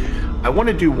 Okay. I want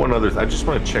to do one other. I just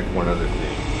want to check one other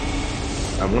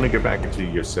thing. I want to go back into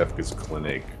Yosefka's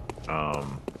clinic.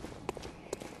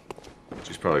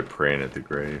 She's probably praying at the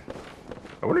grave.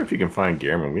 I wonder if you can find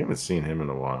Garamond. We haven't seen him in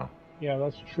a while. Yeah,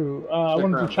 that's true. I Check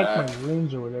wanted to around check my back.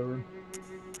 runes or whatever.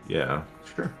 Yeah,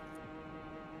 sure.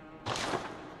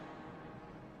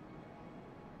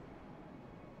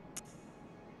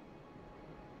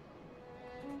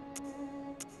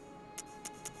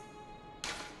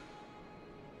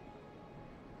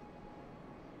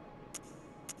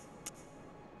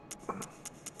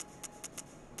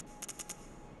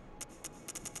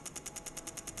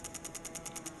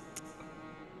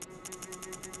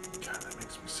 God, that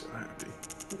makes me so happy.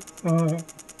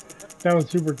 That was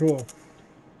super cool.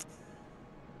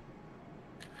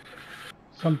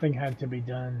 Something had to be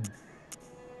done.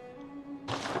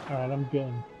 Alright, I'm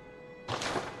good.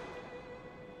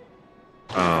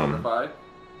 Certified?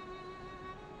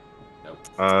 Nope.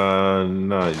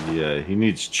 Not yet. He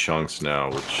needs chunks now,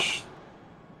 which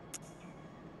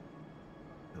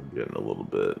I'm getting a little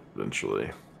bit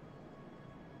eventually.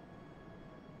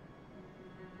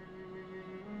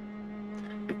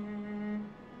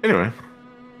 Anyway,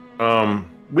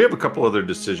 we have a couple other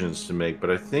decisions to make, but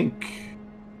I think,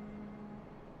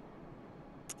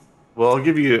 well, I'll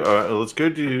give you. Let's go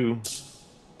do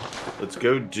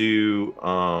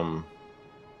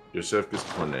Yosefka's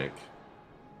clinic,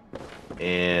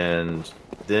 and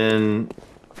then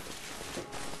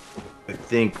I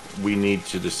think we need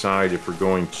to decide if we're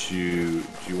going to. Do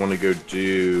you want to go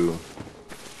do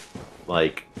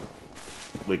like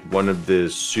one of the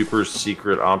super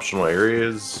secret optional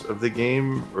areas of the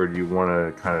game, or do you want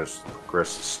to kind of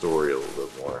progress the story a little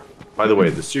bit more? By the way,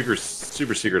 the super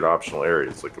secret optional area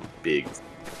is like a big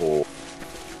full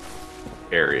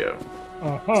area.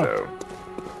 So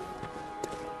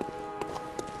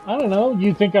I don't know.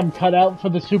 You think I'm cut out for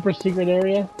the super secret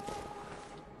area?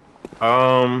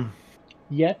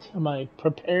 Yet? Am I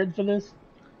prepared for this?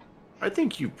 I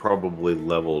think you probably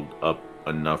leveled up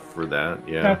enough for that.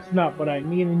 Yeah. That's not what I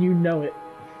mean, and you know it.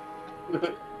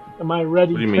 Am I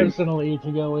ready personally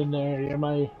to go in there? Am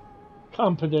I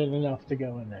competent enough to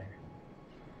go in there?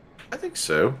 I think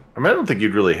so. I mean, I don't think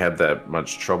you'd really have that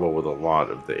much trouble with a lot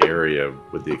of the area,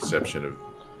 with the exception of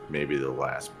maybe the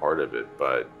last part of it.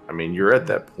 But, I mean, you're at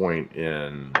that point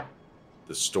in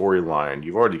the storyline.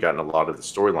 You've already gotten a lot of the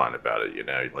storyline about it, you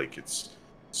know? Like, it's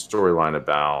storyline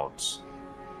about,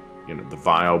 you know, the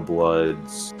Vile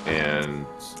Bloods and,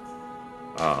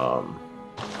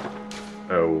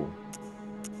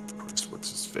 what's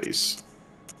his face?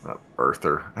 Not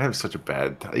Arthur. I have such a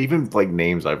bad time. Even like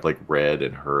names I've like read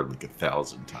and heard like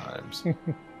 1,000 times.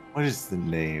 What is the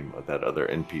name of that other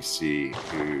NPC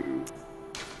who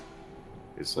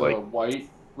is The like white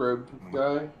robe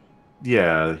guy?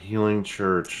 Yeah, Healing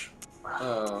Church. I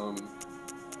can't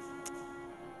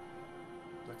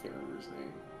remember his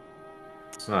name.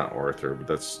 It's not Arthur, but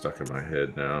that's stuck in my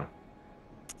head now.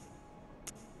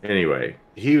 Anyway,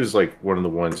 he was like one of the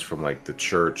ones from like the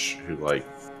church who like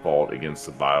fought against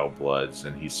the Vile Bloods,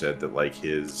 and he said that like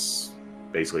his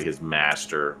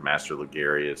master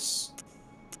Ligarius,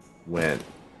 went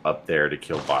up there to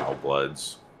kill Vile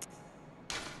Bloods.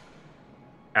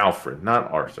 Alfred,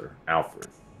 not Arthur. Alfred.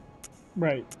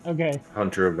 Right. Okay.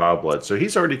 Hunter of Vile Blood. So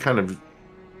he's already kind of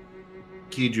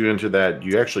keyed you into that.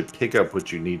 You actually pick up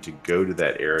what you need to go to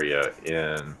that area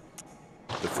in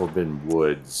the Forbidden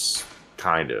Woods.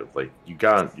 Kind of like you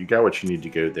got what you need to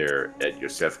go there at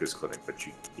Yosefka's clinic, but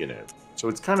you know, so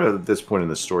it's kind of at this point in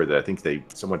the story that I think they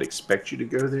somewhat expect you to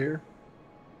go there.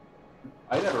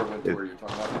 I never went to where you're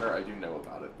talking about there. I do know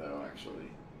about it though,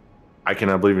 actually. I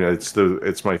cannot believe it.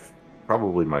 It's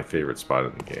probably my favorite spot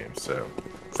in the game. So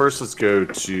first, let's go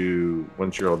to,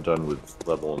 once you're all done with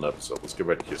leveling up, so let's go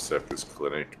back to Yosefka's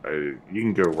clinic. You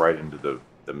can go right into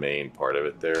the main part of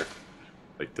it there.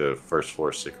 Like the first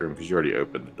floor sick room, because you already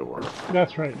opened the door.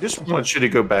 That's right. I just want you to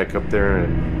go back up there,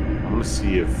 and I'm going to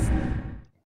see if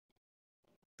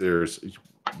there's...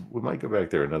 We might go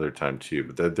back there another time, too.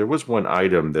 But there was one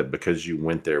item that, because you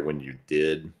went there when you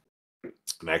did,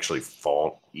 and actually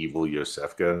fought evil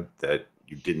Yosefka, that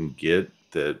you didn't get,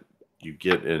 that you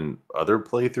get in other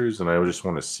playthroughs, and I just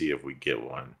want to see if we get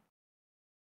one.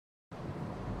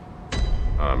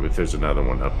 If there's another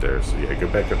one up there. So yeah, go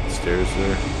back up the stairs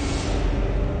there.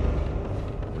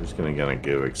 We're just gonna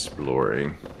go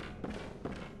exploring.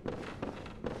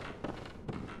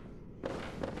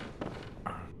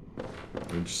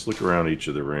 And just look around each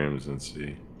of the rooms and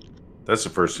see. That's the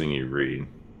first thing you read.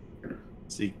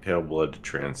 Seek pale blood to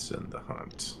transcend the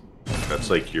hunt. That's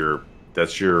like your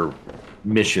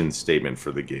mission statement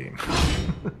for the game.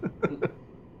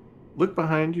 Look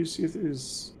behind you, see if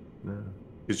there's no.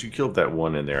 Because you killed that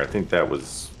one in there. I think that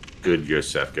was good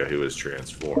Yosefka who was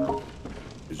transformed.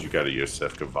 Because you got a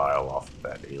Yosefka vial off of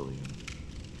that alien.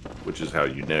 Which is how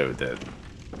you know that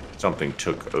something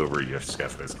took over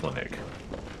Yevskefka's clinic.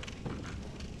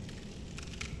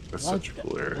 That's such a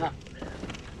cool area.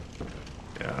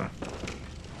 Yeah.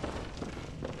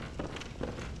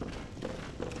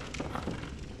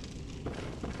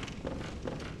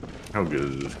 How good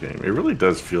is this game? It really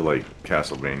does feel like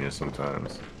Castlevania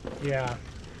sometimes. Yeah.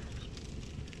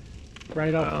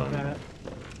 Right off the bat.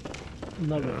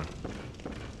 Love it.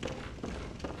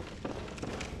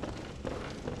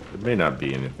 There may not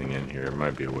be anything in here. It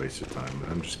might be a waste of time, but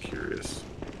I'm just curious.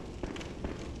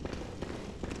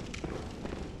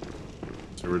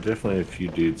 So we're definitely a few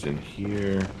dudes in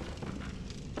here.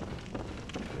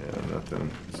 Yeah, nothing.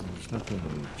 There's nothing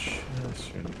in the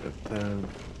chest or anything like that.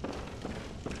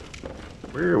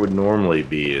 Where it would normally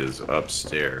be is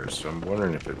upstairs, so I'm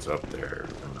wondering if it's up there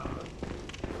or not.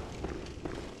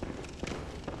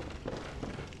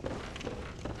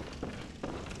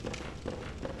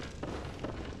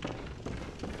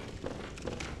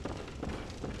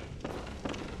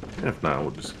 If not, we'll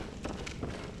just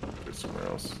go somewhere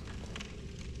else.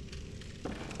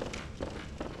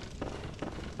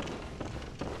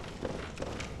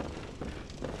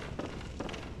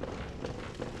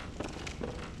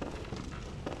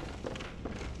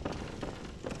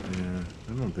 Yeah,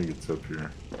 I don't think it's up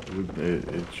here.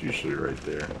 It's usually right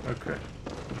there. Okay.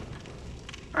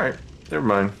 Alright, never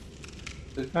mind.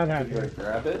 Did you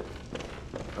grab it?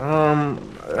 I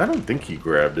don't think he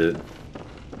grabbed it.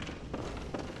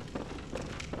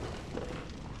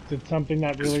 Is it something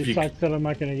that really sucks that I'm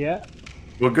not going to get?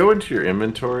 Well, go into your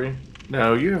inventory.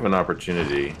 No, you have an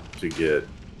opportunity to get...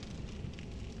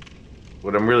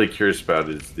 What I'm really curious about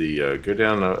is the... go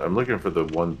down... I'm looking for the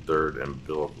 1/3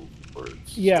 umbilical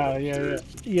cords. Yeah.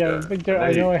 I think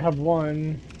I know I have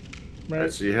one.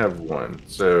 Right, so you have one.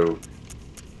 So...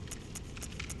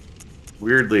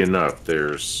 Weirdly enough,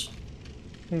 there's...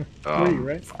 3,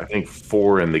 right? I think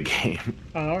 4 in the game.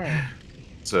 Oh, alright.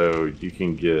 So you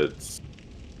can get...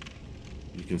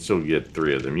 You can still get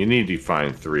 3 of them. You need to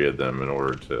find 3 of them in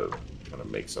order to kind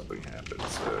of make something happen.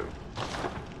 So,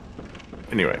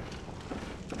 anyway,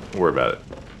 don't worry about it.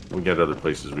 We got other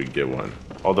places we can get one.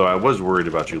 Although I was worried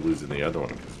about you losing the other one,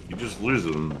 because if you just lose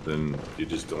them, then you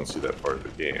just don't see that part of the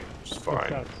game, which is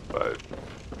fine. But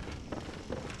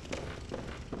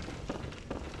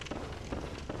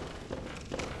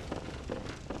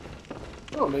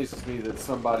It amazes me that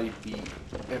somebody beat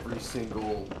every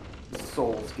single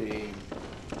Souls game,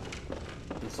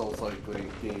 the Souls-like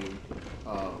game,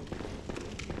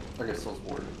 I guess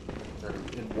Soulsborne,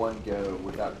 in one go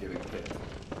without getting hit.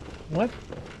 What?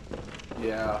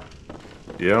 Yeah.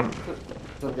 Yeah.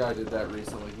 Some guy did that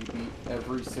recently. He beat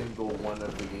every single one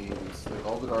of the games. Like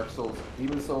all the Dark Souls,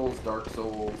 Demon Souls, Dark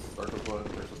Souls 1, Dark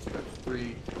Souls 2, Dark Souls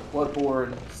 3,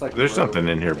 Bloodborne, Sekiro. There's something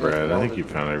in here, Brad. I think you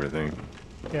found everything.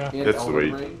 Yeah. That's the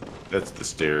way. That's the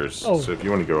stairs. Oh. So if you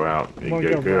want to go out, you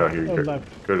go out here.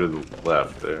 Go to the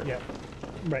left there. Yeah.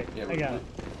 Right. Yeah, I got it.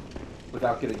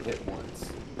 Without getting hit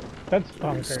once. That's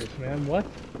bonkers, man. What?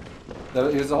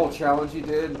 It was a whole challenge he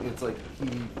did. It's like he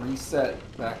reset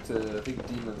back to, I think,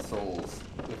 Demon Souls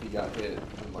if he got hit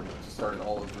and like just started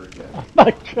all over again. Oh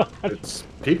my god.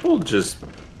 People just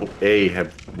A,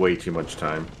 have way too much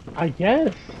time. I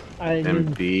guess.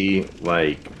 And B,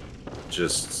 like,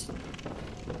 just,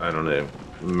 I don't know,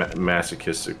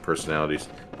 masochistic personalities.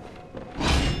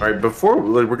 Alright, before,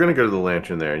 we're going to go to the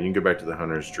lantern there, and you can go back to the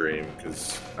Hunter's Dream,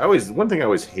 because one thing I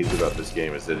always hated about this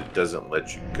game is that it doesn't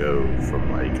let you go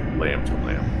from, like, lamp to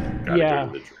lamp. You gotta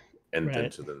go to the dream, and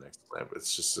then to the next lamp.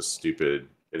 It's just a stupid,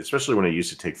 especially when it used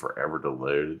to take forever to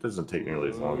load. It doesn't take nearly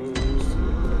as long as it used to.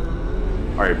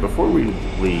 Alright, before we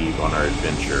leave on our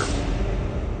adventure,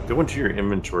 go into your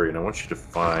inventory, and I want you to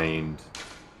find,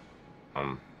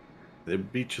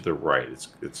 it'd be to the right.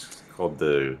 It's called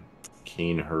the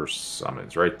Canehurst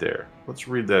Summons, right there. Let's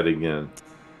read that again.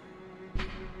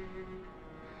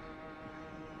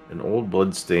 An old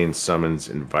bloodstained summons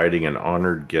inviting an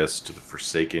honored guest to the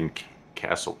forsaken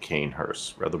Castle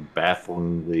Canehurst. Rather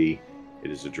bafflingly,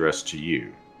 it is addressed to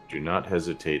you. Do not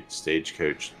hesitate.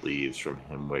 Stagecoach leaves from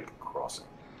Hemwick Crossing.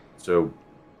 So,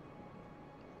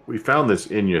 we found this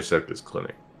in Yoseka's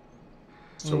clinic.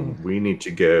 So we need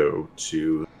to go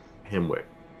to Hemwick,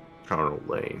 Charnel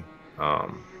Lane.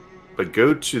 But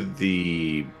go to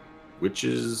the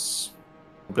witch's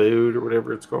abode or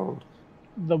whatever it's called.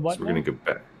 The what? So we're going to go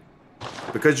back.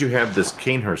 Because you have this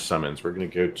Canehurst summons, we're going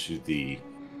to go to the...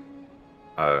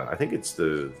 I think it's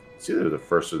either the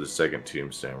first or the second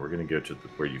tombstone. We're going to go to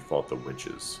where you fought the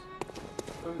witches.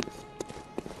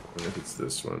 I think it's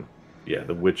this one. Yeah,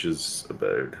 the witch's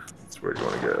abode. That's where you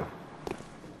want to go.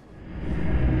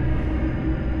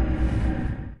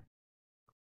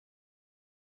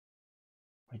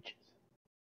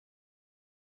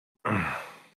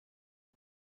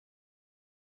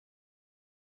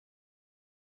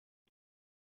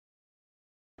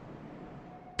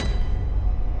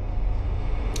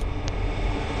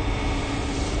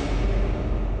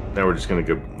 Now we're just gonna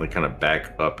go like kind of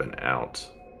back up and out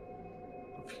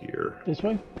of here. This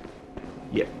way?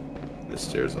 Yeah. The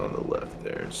stairs on the left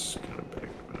there. Just kind of back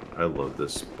up. I love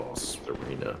this boss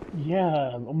arena.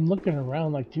 Yeah, I'm looking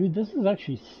around like, dude, this is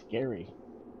actually scary.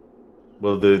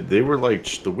 Well, they were like,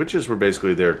 the witches were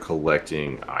basically there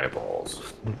collecting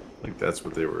eyeballs. Like, that's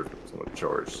what they were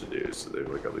charged to do. So they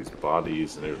like all these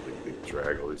bodies and everything. They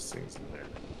drag all these things in there.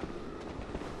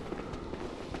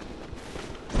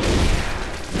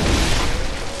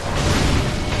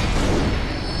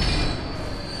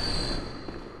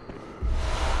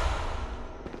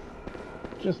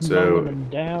 Just mowing them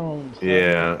down. So.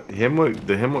 Yeah,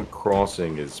 the Hemlock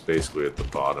Crossing is basically at the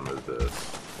bottom of this.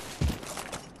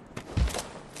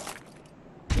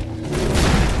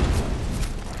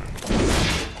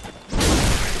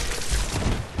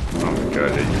 Oh my god,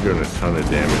 you're doing a ton of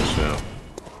damage now.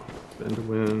 Spin to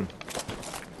win.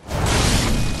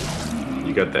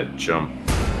 You got that jump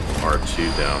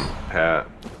R2 down pat.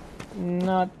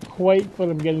 Not quite, but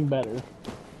I'm getting better.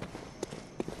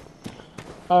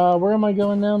 Where am I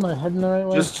going now? Am I heading the right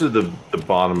way? Just to the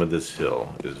bottom of this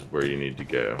hill is where you need to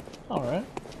go. Alright.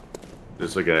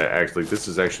 There's like this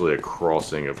is actually a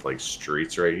crossing of like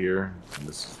streets right here. And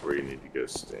this is where you need to go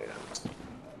stand.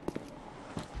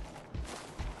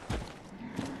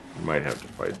 You might have to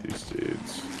fight these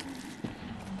dudes.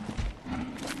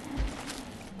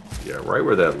 Yeah, right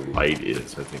where that light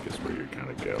is, I think is where you're kind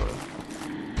of going.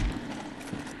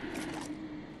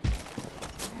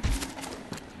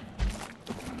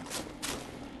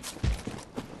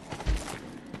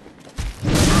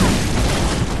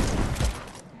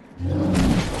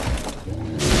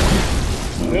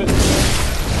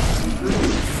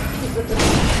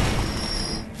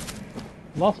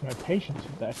 Lost my patience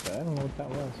with that guy. I don't know what that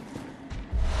was.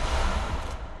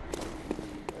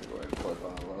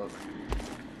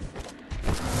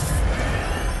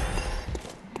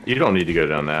 You don't need to go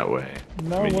down that way.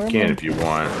 No, I mean, you can if you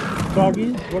want.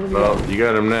 Doggies? What are we Well, you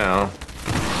got him now.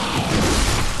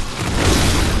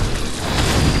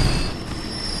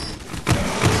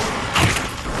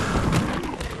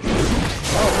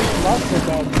 Oh, we lost the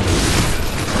dog.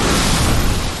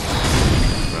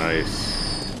 Nice.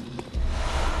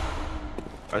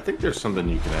 I think there's something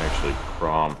you can actually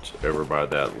prompt over by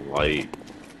that light.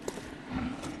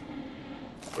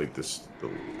 Like this, if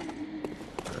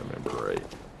I remember right.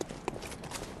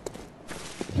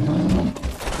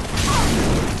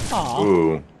 Aww.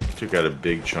 Ooh, took out a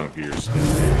big chunk of your skin.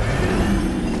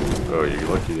 Oh, you're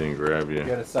lucky they didn't grab you. You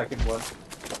got a second one.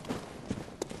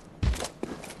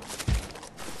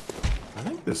 I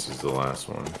think this is the last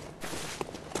one.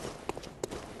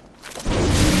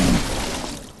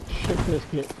 Shit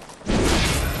biscuit.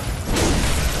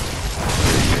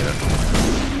 Yeah.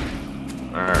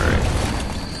 Alright.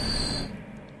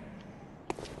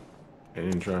 I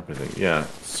didn't drop anything. Yeah,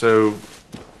 so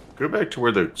go back to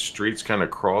where the streets kind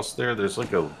of cross there. There's like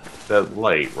that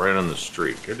light right on the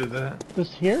street. Go to that.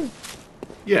 This here?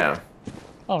 Yeah.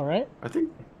 Alright. I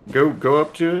think go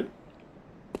up to it.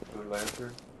 Blue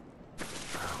lantern.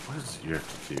 What does you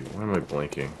have to do? Why am I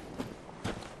blanking?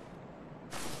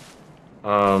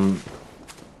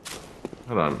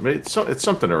 Hold on. It's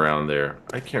something around there.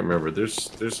 I can't remember.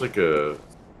 There's like there's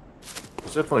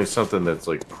definitely something that's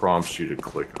like prompts you to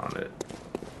click on it.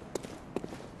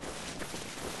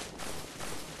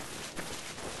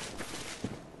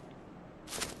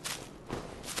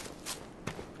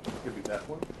 Could be that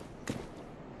one.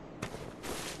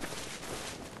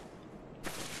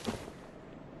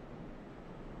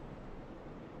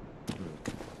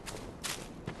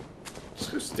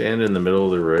 Just go stand in the middle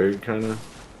of the road, kind of,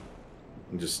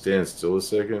 and just stand still a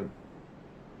second.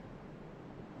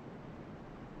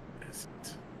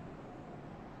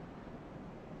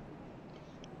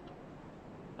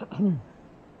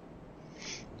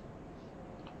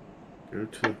 Go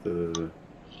to the...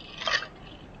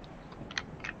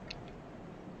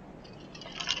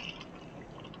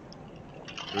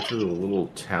 Go to the little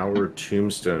tower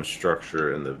tombstone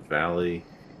structure in the valley.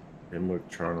 Hemlock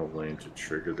Charnel Lane to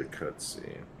trigger the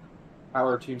cutscene.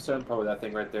 Our tombstone, probably that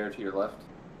thing right there to your left.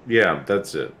 Yeah,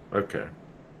 that's it. Okay.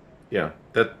 Yeah,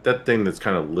 that thing that's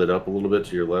kind of lit up a little bit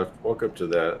to your left. Walk up to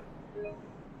that.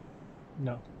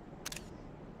 No.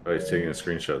 Oh, he's taking a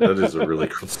screenshot. That is a really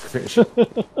cool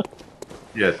screenshot.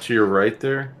 Yeah, to your right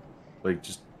there. Like,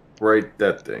 just right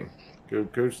that thing. Go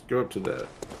up to that.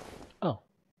 Oh.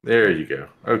 There you go.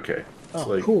 Okay. It's Oh,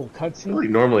 like, cool. Cutscene. Like,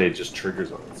 normally it just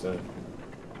triggers on its own.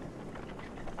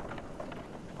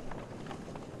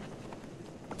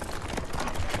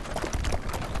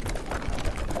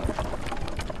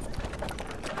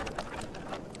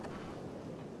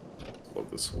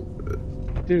 Love this whole bit.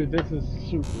 Dude, this is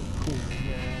super cool,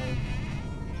 man.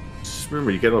 Just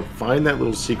remember, you gotta find that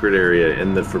little secret area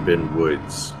in the Forbidden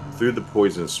Woods, through the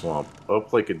poison swamp,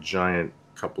 up like a giant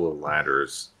couple of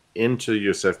ladders, into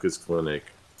Yosefka's clinic,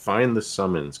 find the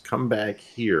summons, come back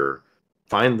here,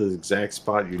 find the exact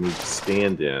spot you need to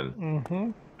stand in.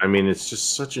 Mm-hmm. I mean, it's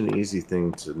just such an easy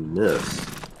thing to miss.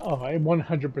 Oh, I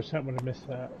 100% would have missed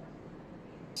that.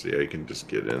 See, I can just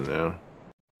get in now.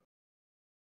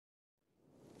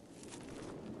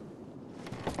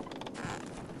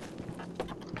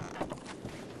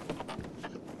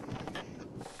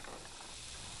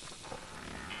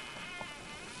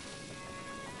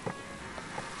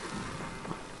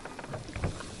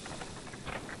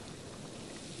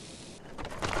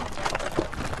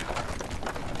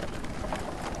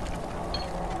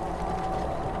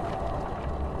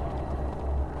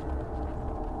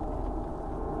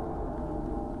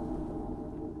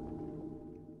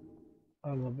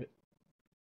 I love it.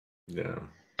 Yeah.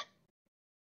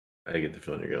 I get the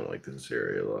feeling you're gonna like this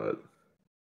area a lot.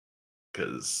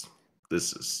 Because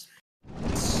this is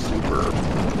super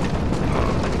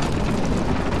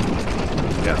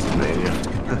Castlevania.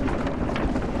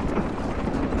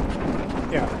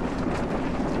 Yeah.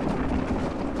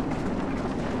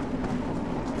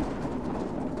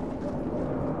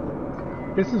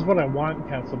 This is what I want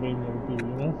Castlevania to be,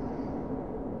 you know?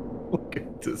 Look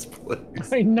at this place.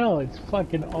 I know, it's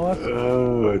fucking awesome.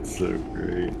 Oh, it's so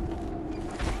great.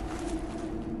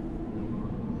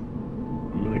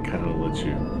 I'm gonna kind of let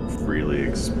you freely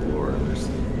explore.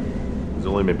 There's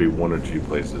only maybe one or two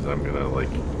places I'm gonna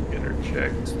like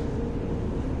interject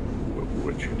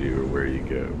what you do or where you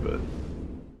go, but.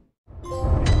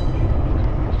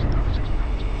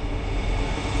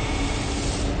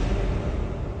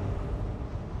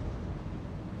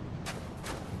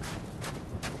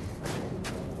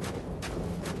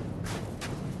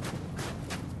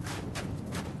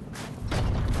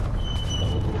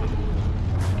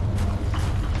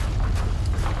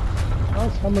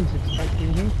 Someone's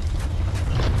expecting me.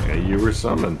 Yeah, you were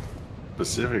summoned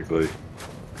specifically.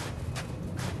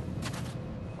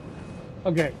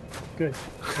 Okay, good.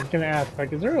 I was gonna ask,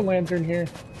 like, is there a lantern here?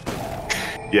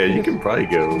 Yeah, you can probably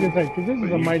go. Because this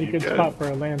is a mighty good spot for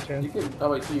a lantern. You can,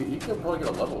 oh wait, you can probably get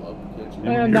a level up, can't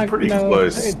you? You're pretty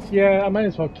close. Yeah, I might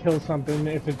as well kill something.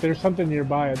 If there's something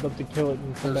nearby, I'd love to kill it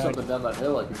and come There's back. something down that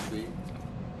hill I can see.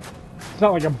 It's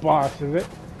not like a boss, is it?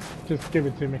 Just give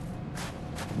it to me.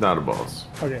 Not a boss.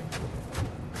 Okay.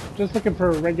 Just looking for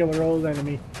a regular old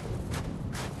enemy.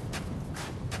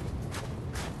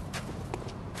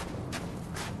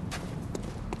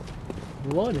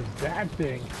 What is that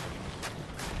thing?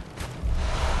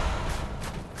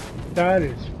 That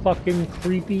is fucking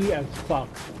creepy as fuck.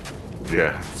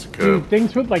 Yeah, it's good. Dude,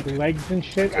 things with like legs and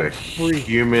shit are A free.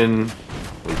 human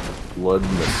with blood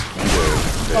mosquito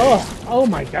thing. Oh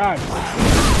my god.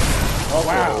 Oh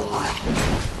wow.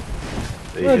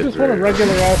 They I hit just want a very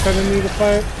regular ass enemy to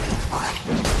fight.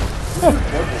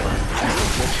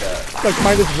 Like,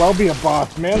 might as well be a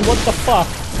boss, man. What the fuck?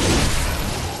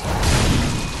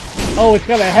 Oh, it's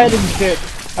got a head and shit.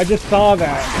 I just saw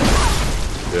that.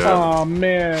 Yeah. Oh,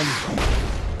 man.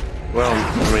 Well,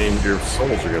 I mean, your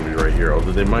souls are going to be right here,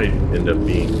 although they might end up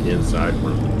being inside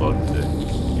one of the bug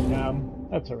things. Yeah,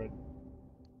 that's alright.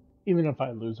 Even if I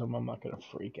lose them, I'm not going to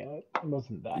freak out. It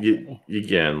wasn't that many.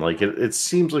 Again, like, it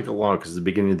seems like a lot, because at the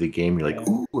beginning of the game, you're like,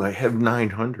 ooh, I have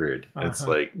 900. It's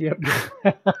like... Yep.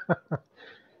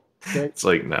 It's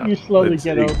like, no. You slowly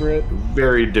get over it.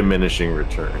 Very diminishing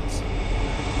returns.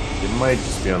 It might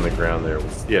just be on the ground there.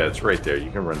 Yeah, it's right there. You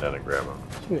can run down and grab them.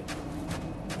 Sweet.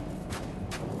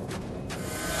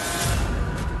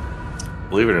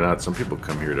 Believe it or not, some people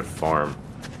come here to farm.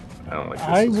 I don't like this.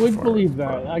 I would believe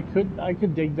that. I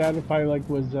could dig that if I like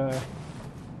was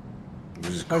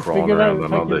just crawling around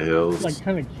on all the hills. Like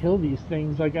kind of kill these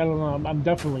things. Like I don't know. I'm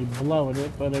definitely blowing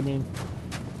it, but I mean,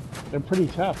 they're pretty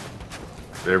tough.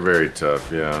 They're very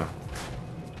tough, yeah.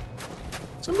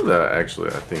 Some of that actually,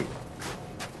 I think,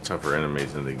 tougher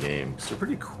enemies in the game because they're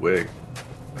pretty quick.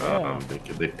 Yeah.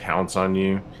 They pounce on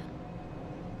you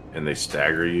and they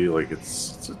stagger you. Like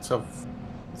it's a tough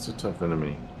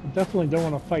enemy. I definitely don't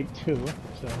want to fight too,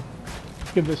 so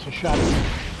let's give this a shot.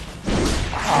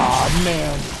 Ah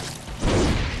man,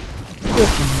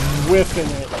 just whipping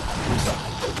it.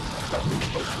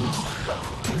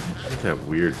 Look at that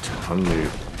weird tongue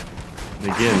move.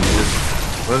 And again,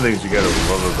 one of the things you gotta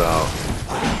love about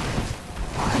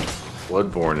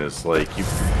Bloodborne is like you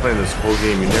playing this whole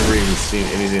game, you never even seen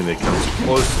anything that comes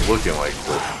close to looking like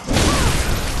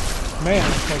Bloodborne. Man,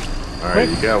 it's like all right,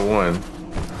 you got one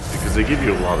because they give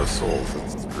you a lot of souls.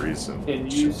 That's the reason. Can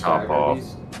you top off.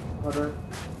 Hunter?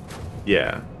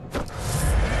 Yeah.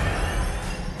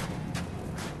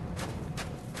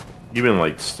 You mean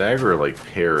like stagger or like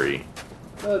parry?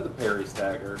 The parry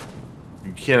stagger.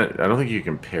 You can't. I don't think you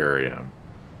can parry him.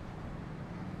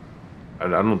 I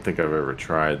don't think I've ever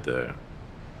tried though.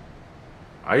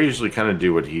 I usually kind of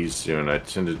do what he's doing. I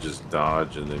tend to just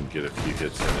dodge and then get a few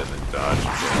hits in and then dodge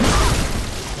again.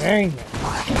 Dang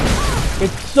it.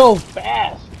 It's so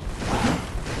fast.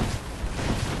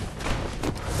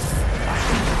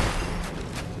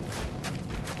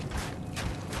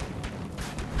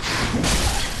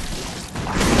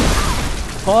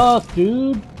 Fuck,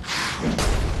 dude.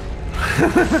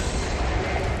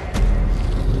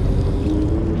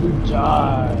 Good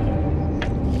job.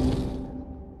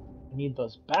 I need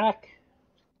those back.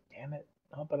 Damn it.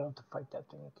 I hope I don't have to fight that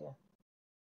thing again.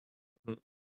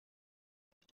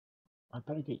 I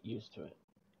better get used to it.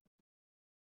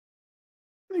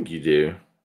 I think you do.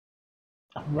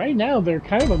 Right now, they're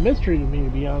kind of a mystery to me, to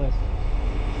be honest.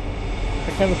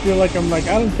 I kind of feel like I'm like,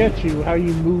 I don't get you, how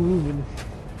you move, and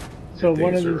so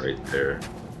one of these are these... right there.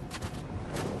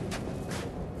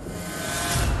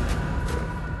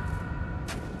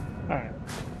 Alright.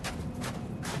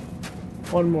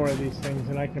 One more of these things,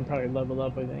 and I can probably level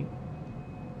up, I think.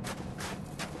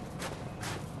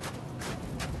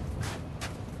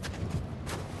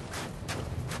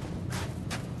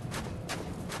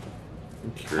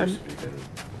 I'm curious if you can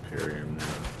parry him now.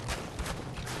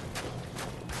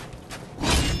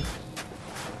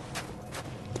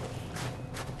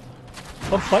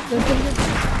 What button is it?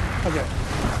 Okay.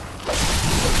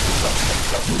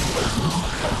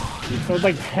 So it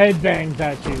like headbangs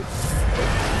at you.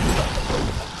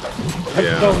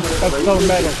 That's so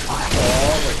meta. Oh,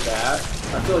 like that?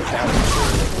 I feel like that was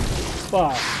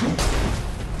Fuck.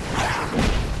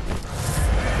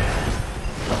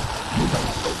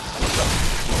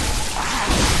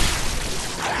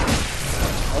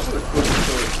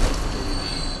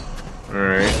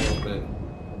 Alright.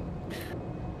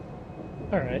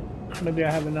 Alright. Maybe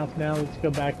I have enough now. Let's go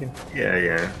back and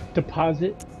Yeah.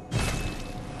 deposit.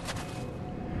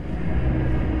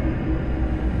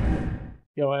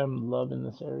 Yo, I am loving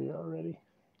this area already.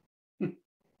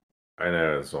 I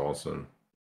know, it's awesome.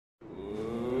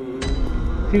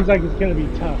 Seems like it's gonna be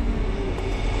tough.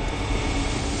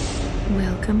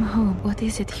 Welcome home. What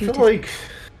is it I you feel like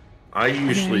I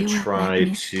usually try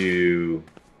to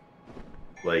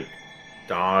like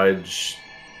dodge,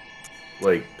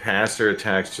 like pass their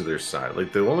attacks to their side.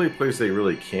 Like the only place they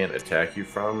really can't attack you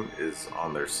from is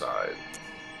on their side.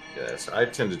 Yes, I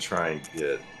tend to try and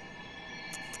get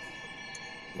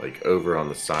like over on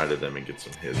the side of them and get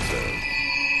some hits in.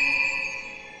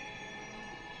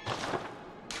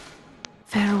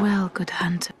 Farewell, good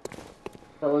hunter.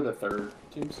 probably the third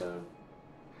tombstone.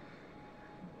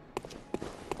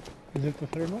 Is it the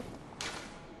third one?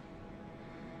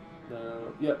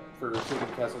 No, yep, for taking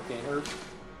Castle Canehurst.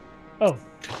 Oh.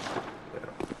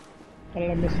 How did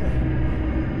I miss that?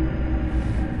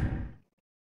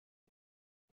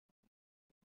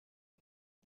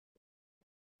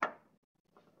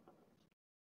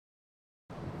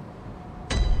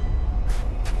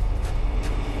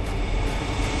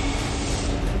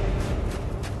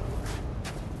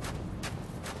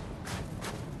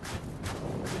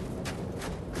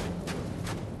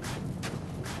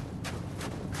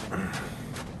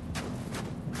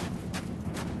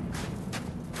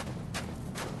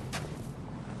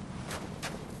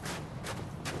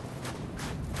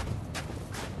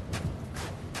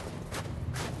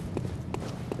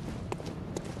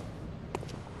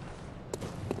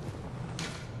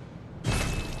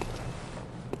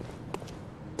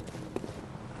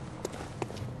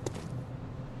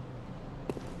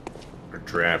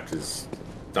 Draft is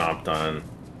stomped on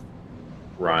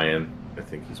Ryan. I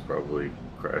think he's probably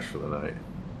crashed for the night.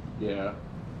 Yeah.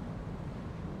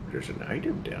 There's an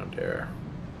item down there.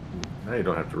 Now you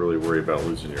don't have to really worry about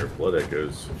losing your blood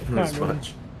echoes as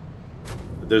much.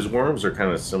 But those worms are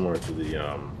kind of similar to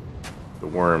the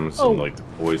worms in like the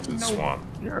poison swamp.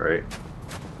 You're alright.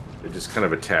 They just kind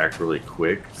of attack really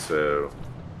quick, so.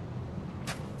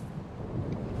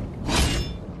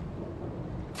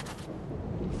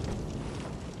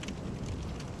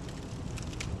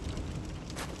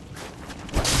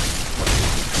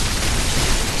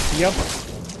 Yep.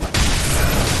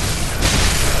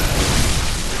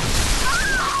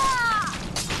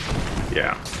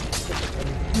 Yeah.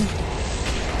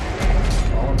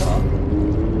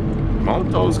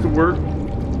 Molotovs could work.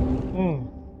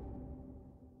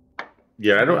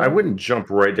 Yeah, I wouldn't jump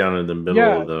right down in the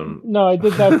middle of them. No, I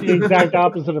did that the exact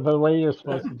opposite of the way you're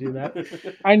supposed to do that.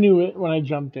 I knew it when I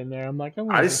jumped in there. I'm like,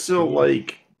 I still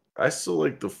like I still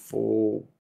like the full,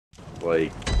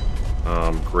 like,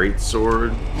 great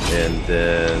sword, and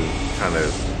then kind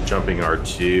of jumping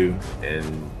R2,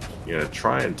 and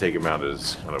try and take him out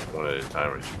as kind of one at a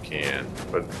time as you can.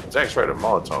 But Zach's right, a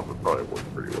Molotov would probably work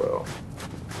pretty well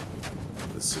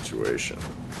in this situation.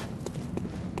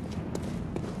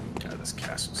 God, this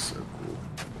castle's so cool.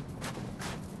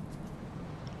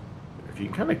 If you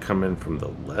kind of come in from the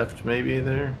left, maybe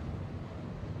there,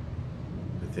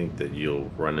 I think that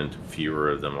you'll run into fewer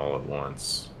of them all at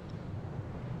once.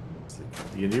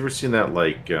 You ever seen that,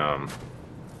 like,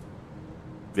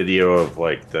 video of,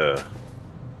 like,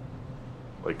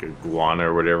 like iguana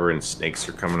or whatever, and snakes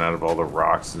are coming out of all the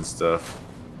rocks and stuff?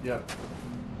 Yep.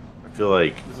 I feel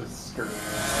like This is scary.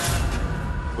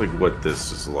 like what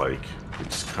this is like. They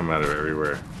just come out of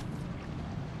everywhere.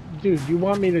 Dude, you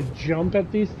want me to jump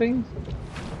at these things?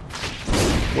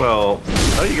 Well,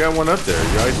 oh, you got one up there.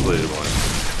 You isolated one.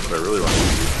 That's what I really want to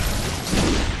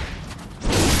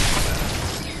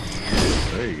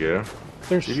do. There you go.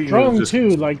 They're See if you can strong just- too,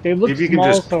 like they look if you can small,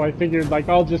 just- so I figured like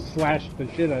I'll just slash the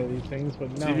shit out of these things, but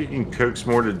See if you no. can coax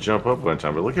more to jump up one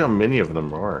time, but look how many of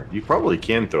them are. You probably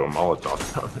can throw a Molotov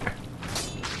down there.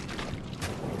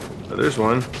 Oh, there's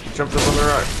one. He jumped up on the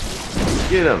rock.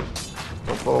 Get him.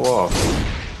 Don't fall off.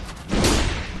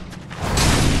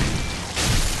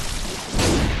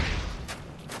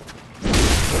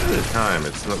 One at a time,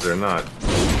 it's not, they're not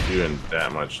doing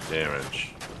that much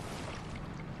damage.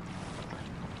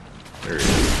 There he is.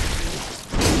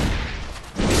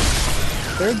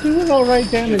 They're doing alright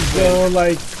damage though,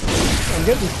 like I'm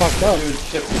getting fucked up. Dude,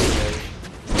 chip the edge.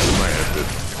 Might have to.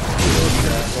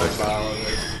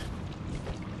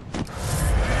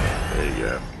 There you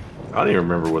go. I don't even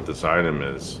remember what this item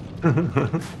is.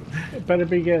 It better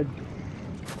be good.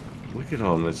 Look at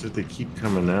all them. It's just they keep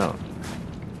coming out.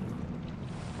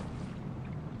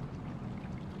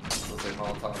 Looks like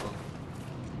Molotov them.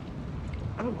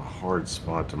 Kind of a hard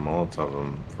spot to Molotov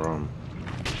them from.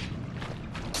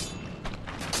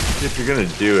 If you're gonna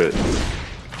do it.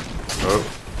 Oh,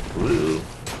 blue. Did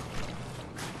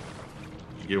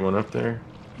you get one up there?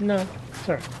 No,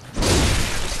 sorry.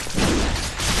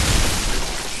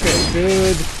 Shit,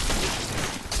 dude.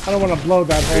 I don't want to blow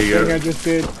that whole There you thing go. I just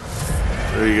did.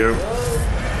 There you go.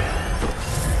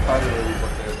 Probably really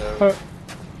up there though.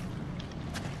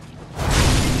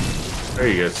 There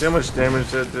you go. See how much damage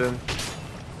that did?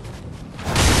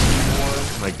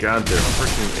 Oh my god, they're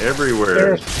freaking everywhere.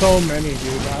 There's so many,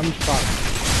 dude. I'm fucked.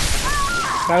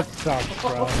 That sucks,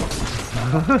 bro.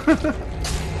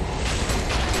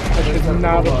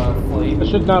 I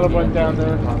should not have went down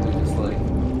there. Just like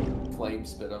flame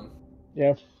spit them.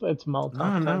 Yeah, it's Molotov.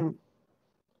 No, no.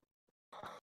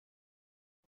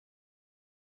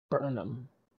 Burn them.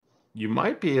 You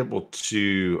might be able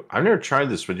to. I've never tried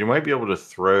this, but you might be able to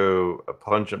throw a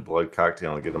pungent blood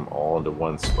cocktail and get them all into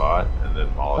one spot, and then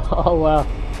Molotov. Oh wow.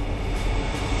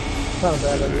 Not a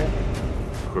bad idea.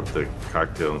 Equip the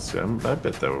cocktail and see. I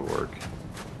bet that would work.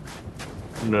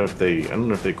 I don't know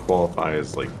if they qualify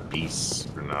as like beasts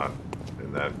or not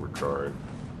in that regard,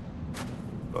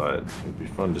 but it'd be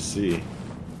fun to see.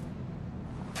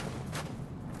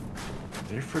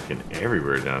 They're freaking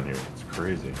everywhere down here. It's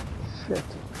crazy. Shit.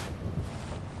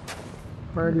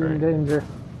 Already in Alright. danger.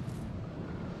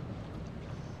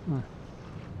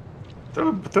 Throw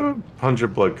a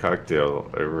pungent blood cocktail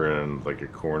over in like a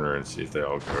corner and see if they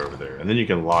all go over there, and then you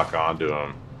can lock onto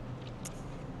them.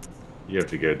 You have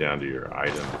to go down to your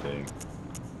item thing.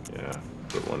 Yeah,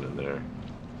 put one in there.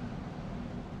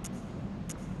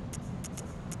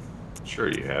 Sure,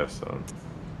 you have some.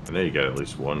 I know you got at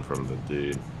least one from the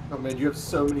dude. Oh man, you have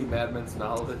so many Madmen's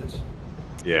knowledge.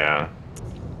 Yeah.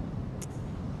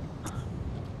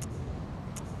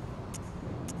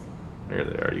 There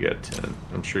they are. You got 10.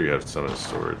 I'm sure you have some in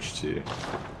storage too.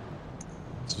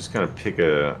 So just kind of pick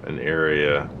an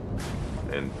area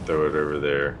and throw it over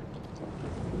there.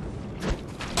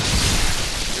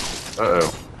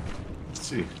 Uh-oh. Let's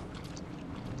see.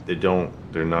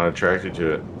 They're not attracted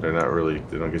to it. They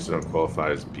don't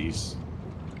qualify as beasts.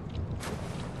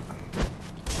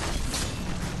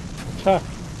 Tough.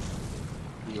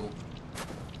 Heal.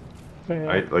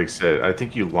 Like I said, I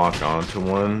think you lock onto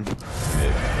one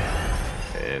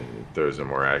and it throws it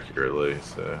more accurately,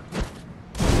 so.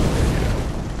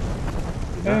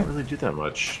 Did not really do that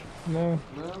much. No.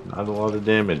 Not a lot of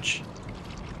damage.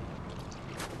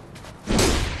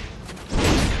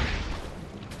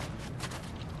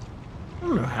 I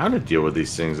don't know how to deal with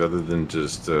these things other than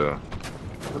just, Good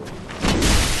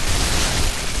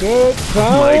oh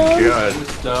my time. god, You're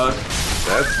stuck.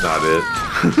 that's not it.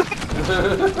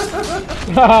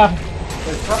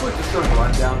 It's probably just gonna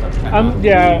run down the path.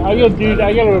 Yeah, I gotta, dude.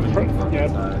 I gotta Coming approach. from Yeah,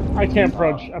 the side. I can't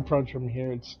approach from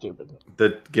here. It's stupid.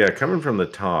 Coming from the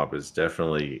top is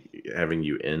definitely having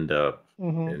you end up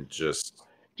in just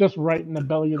right in the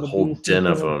belly of the the whole beast. den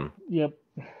of instead them. Yep.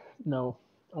 No,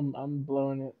 I'm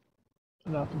blowing it.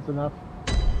 Enough is enough.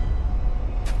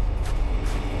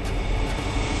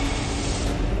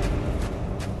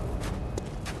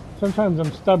 Sometimes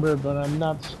I'm stubborn, but I'm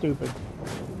not stupid.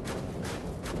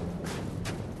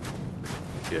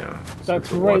 Yeah.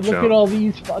 That's right. Look at all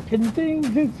these fucking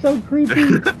things. It's so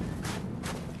creepy.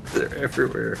 They're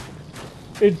everywhere.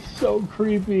 It's so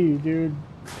creepy, dude.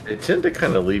 They tend to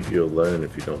kind of leave you alone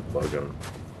if you don't bug them.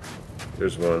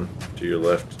 There's one to your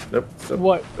left. Nope.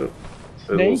 What? Oh,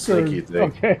 a little Snake snaky or thing.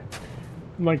 okay?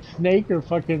 I'm like snake or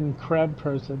fucking crab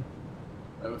person.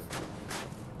 Both.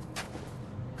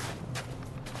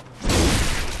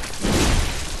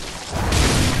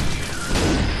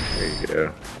 There you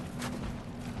go.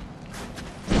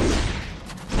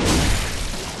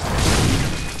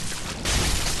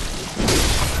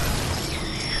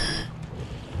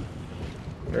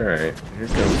 Alright, here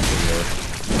comes some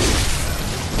more.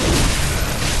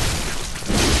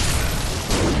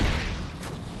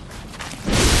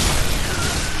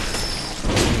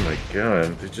 Oh my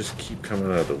god, they just keep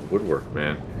coming out of the woodwork,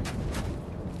 man.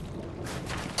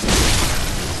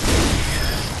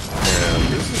 Yeah,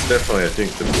 this is definitely, I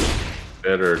think, the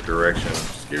better direction.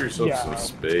 Just give yourself some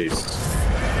space.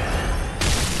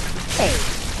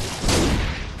 Hey.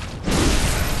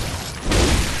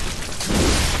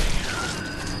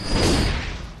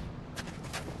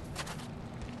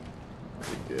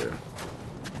 Yeah.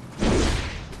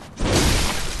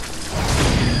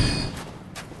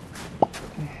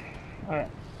 Alright.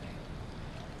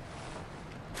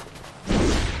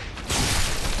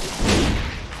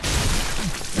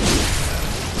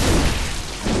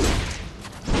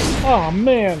 Oh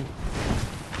man.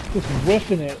 Just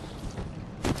whiffing it.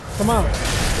 Come on. Land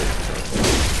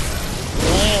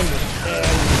it.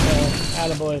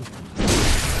 Attaboy.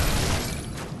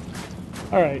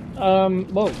 Alright,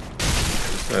 whoa.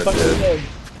 Not dead.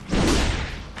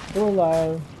 Still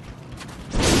alive.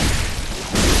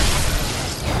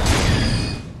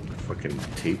 Fucking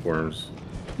tapeworms.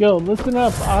 Yo, listen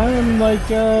up. I'm like,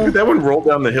 Dude, that one rolled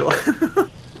down the hill.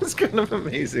 It's kind of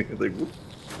amazing. Like,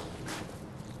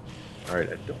 alright,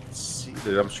 I don't see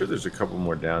that. I'm sure there's a couple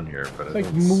more down here, but it's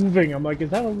like moving. I'm like, is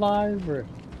that alive or?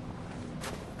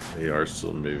 They are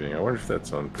still moving. I wonder if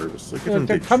that's on purpose. Look at Yeah, them.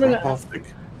 they're They coming drop off the...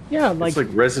 Yeah, like It's like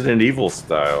Resident Evil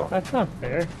style. that's not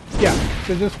fair. Yeah,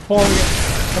 they're just pulling it,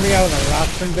 coming out of the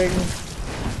rocks and things.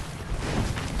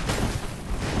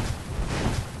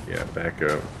 Yeah, back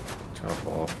up. Top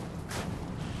off.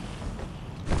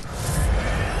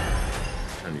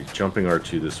 And you're jumping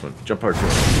R2 this one. Jump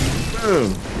R2.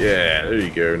 Boom! Yeah, there you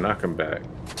go. Knock them back.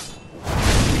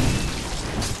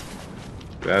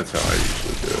 That's how I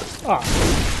usually do it. Ah,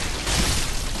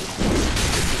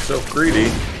 Get yourself greedy.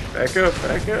 Back up,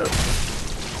 back up.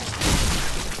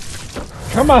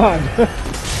 come on! How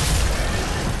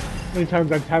many times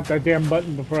I tapped that damn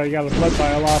button before I got a blood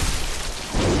vial off?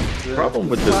 The problem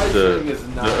with the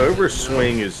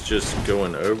overswing is just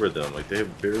going over them. Like, they have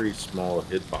very small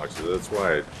hitboxes. That's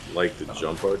why I like the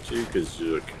jump R2, because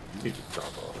you need to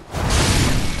top off.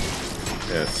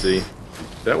 Yeah, see?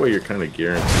 That way you're kind of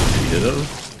guaranteed to hit them.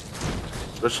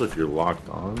 Especially if you're locked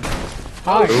on.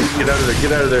 Hi. Oh, get out of there,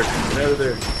 get out of there, get out of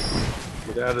there.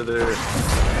 Get out of there.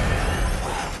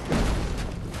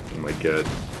 Oh my god.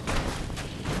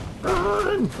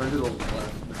 Run! Run to the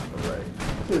left, not the right.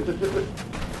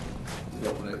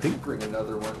 I think bring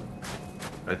another one.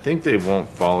 I think they won't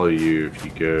follow you if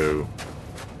you go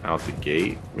out the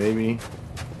gate, maybe.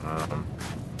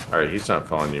 Alright, he's not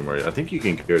following you more. I think you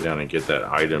can go down and get that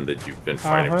item that you've been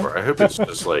fighting for. I hope it's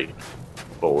just like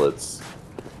bullets.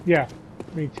 Yeah,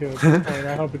 me too. At this point.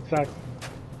 I hope it sucks.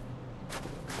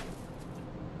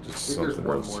 Just I think there's something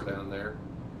one else. more down there.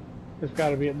 There's got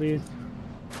to be at least.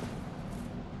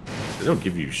 They don't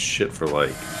give you shit for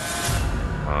like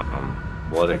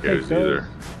blood I'll echoes take those. either.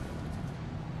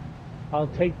 I'll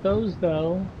take those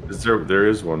though. There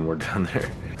is one more down there.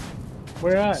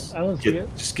 Where at? I don't see it.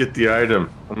 Just get the item.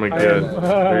 Oh my I god, am-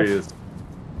 there he is.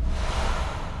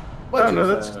 What Oh,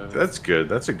 no, is that's good.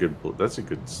 That's a good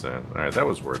descent. All right, that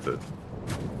was worth it.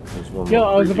 There's one Yo,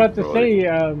 more I was creepy about to quality.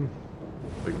 say,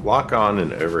 Like lock on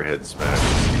and overhead smash.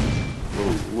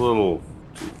 Little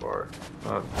too far.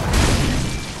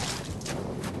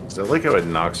 So I like how it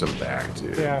knocks them back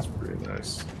too. Yeah. It's pretty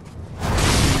nice.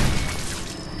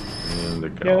 And they're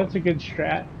yeah, gone. that's a good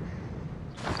strat.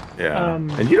 Yeah,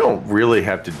 and you don't really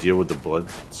have to deal with the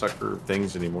bloodsucker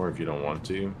things anymore if you don't want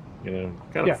to. You know,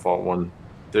 kind of fought one.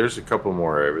 There's a couple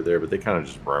more over there, but they kind of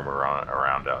just roam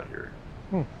around out here.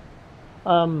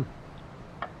 The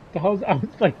hell's, I was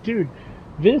like, dude,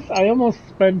 this, I almost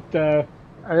spent, I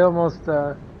almost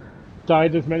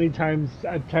died as many times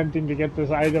attempting to get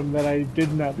this item that I did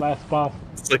in that last boss.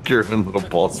 It's like your own little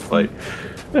boss fight.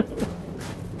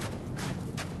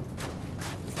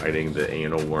 Fighting the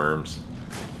anal worms.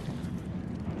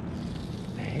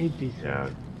 I hate these things. Yeah,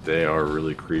 they are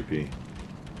really creepy.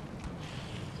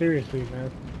 Seriously,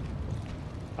 man.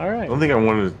 All right. The only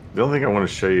thing I want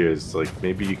to show you is like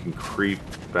maybe you can creep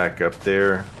back up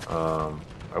there.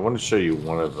 I want to show you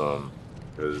one of them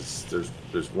because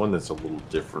there's one that's a little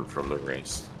different from the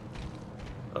race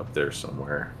up there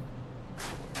somewhere.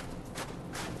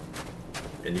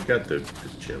 And you got the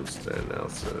gemstone now,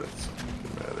 so it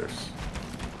matters.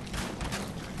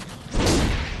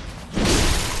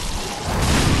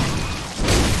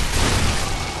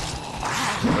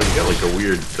 Oh, you got like a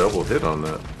weird double hit on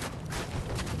that.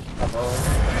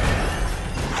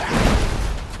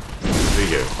 There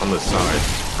you go, on the side.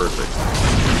 Perfect.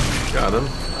 Got him.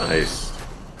 Nice.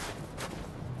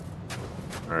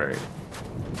 Alright.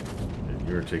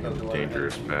 You were taking the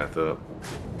dangerous path up.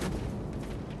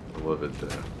 I love it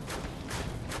though.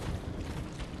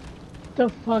 What the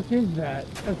fuck is that?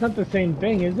 That's not the same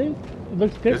thing, is it? It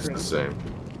looks different. It's the same.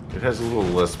 It has a little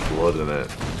less blood in it.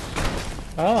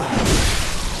 Oh.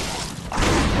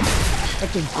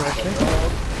 That's interesting.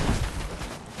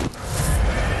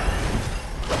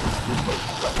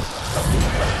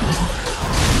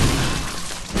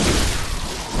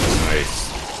 Nice.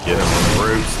 Get him on the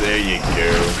ropes. There you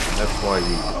go.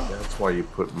 That's why you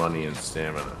put money in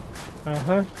stamina.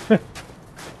 Uh-huh. Yeah,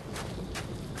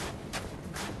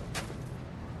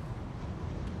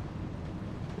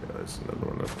 there's another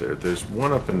one up there. There's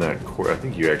one up in that court. I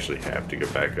think you actually have to go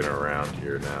back and around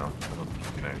here now. I don't think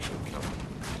you can actually come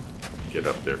get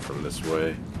up there from this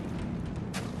way.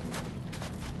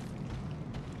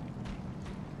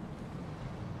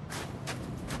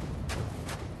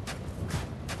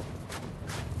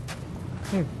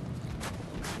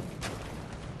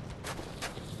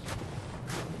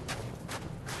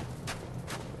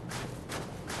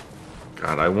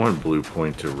 God, I want Blue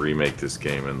Point to remake this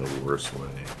game in the worst way.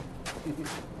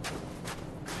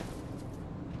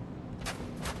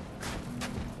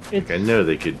 I know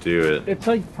they could do it. It's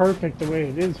like perfect the way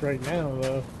it is right now,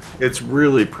 though. It's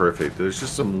really perfect. There's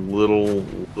just some little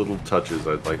touches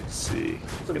I'd like to see.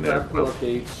 Some graphical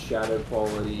updates, shadow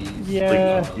qualities.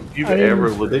 Yeah. Like, if you've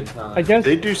ever, I guess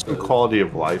they do some quality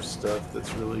of life stuff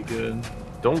that's really good.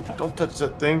 Don't touch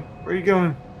that thing. Where are you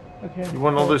going? Okay. You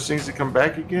want all those things to come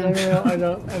back again? No, I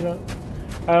don't.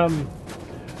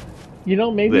 You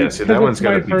know, maybe Yeah, it's see, because that it's one's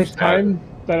gotta my be first fat. time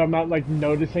that I'm not like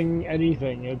noticing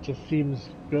anything. It just seems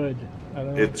good. I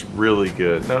don't know. It's really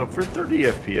good. No, for 30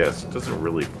 FPS, it doesn't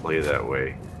really play that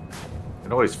way.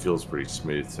 It always feels pretty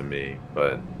smooth to me,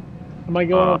 but Am I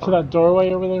going up to that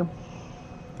doorway over there?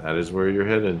 that is where you're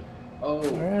headed. Oh,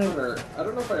 Connor, I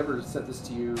don't know if I ever sent this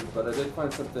to you, but I did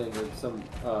find something with some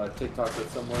TikTok that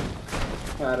someone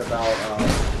had about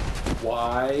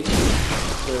why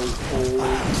those old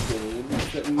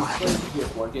games that we played,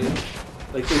 PS1 games,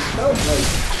 like they felt like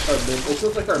it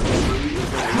feels like our memory is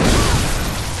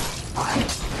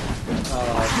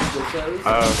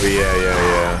Oh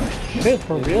yeah. Is it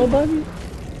for real, buddy?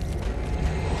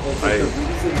 Like the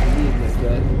reason being is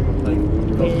that like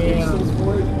the pixels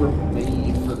for it were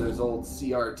made for those old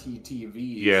CRT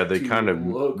TVs. Yeah, they kind of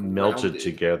look melted rounded.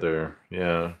 together.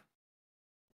 Yeah.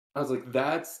 I was like,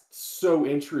 that's so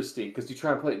interesting because you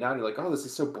try and play it now and you're like, oh, this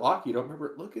is so blocky. You don't remember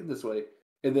it looking this way.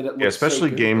 And then it looks Especially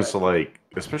so good games back.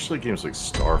 especially games like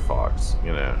Star Fox,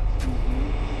 you know.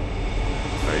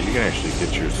 Alright, you can actually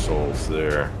get your souls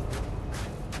there.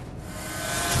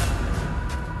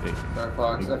 Star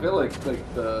Fox. I feel like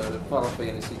the Final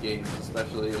Fantasy games,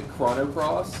 especially like Chrono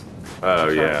Cross. Oh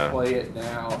you try yeah. and play it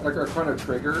now, or Chrono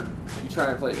Trigger. You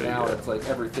try and play it now, and it's like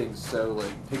everything's so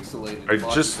like pixelated.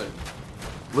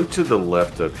 Look to the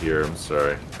left up here. I'm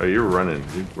sorry. Oh, you're running.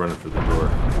 You're running for the door.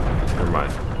 Never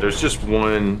mind. There's just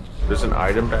one. There's an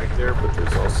item back there, but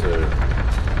there's also.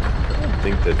 I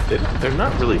think that they're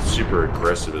not really super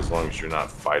aggressive as long as you're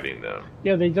not fighting them.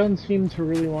 Yeah, they don't seem to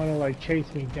really want to like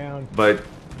chase me down. But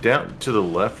down to the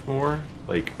left more,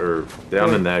 or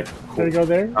down in that. Can I go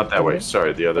there? Not that way.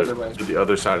 Sorry, the other way. to the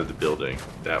other side of the building.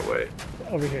 That way.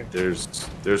 Over here. There's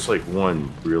like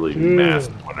one really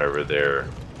massive one over there.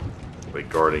 Like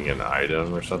guarding an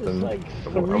item or something. There's like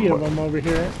 3 of them over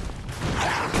here.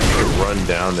 run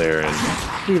down there and...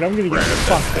 Dude, I'm gonna get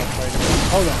fucked up right now.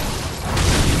 Hold on.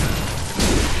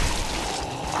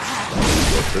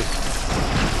 What's this?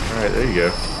 Alright, there you go.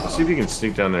 Let's see if you can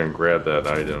sneak down there and grab that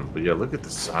item. But yeah, look at the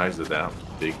size of that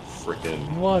big freaking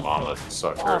mammoth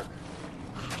sucker.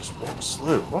 Just walk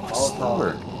slow. Walk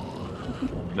slower.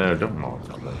 No, don't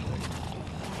Molotov that thing.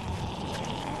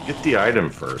 Get the item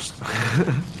first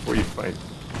before you fight.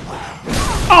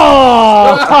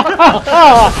 Oh!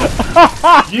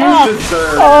 You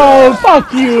deserve Oh,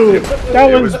 fuck you!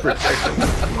 That was protecting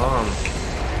Mom.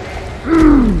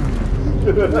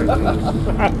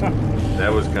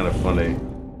 That was kind of funny.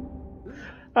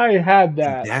 I had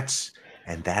that.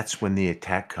 And that's when the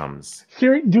attack comes.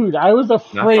 Dude, I was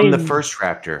afraid. Not from the first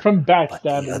raptor. From backstabbing.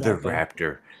 But the other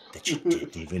raptor that you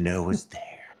didn't even know was there.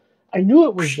 I knew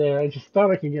it was there. I just thought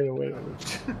I could get away with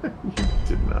it. You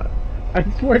did not. I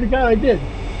swear to God, I did.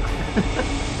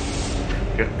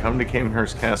 Come to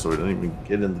Camhurst Castle. We didn't even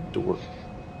get in the door.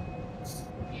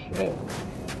 Shit.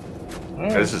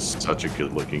 Right. This is such a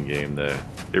good-looking game, though.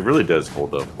 It really does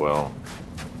hold up well.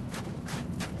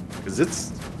 Because it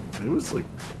was like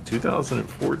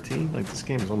 2014. Like, this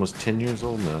game is almost 10 years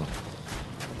old now.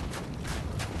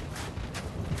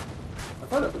 I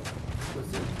thought it was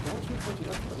it 2014?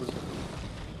 I thought it was...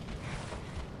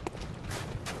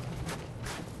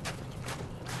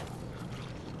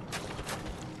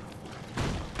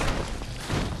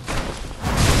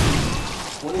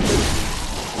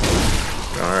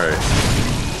 Alright.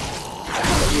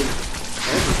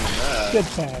 Good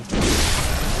tag.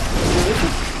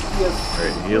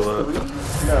 Alright, heal up.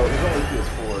 No, it's only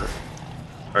PS4.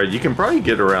 Alright, you can probably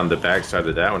get around the backside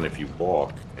of that one if you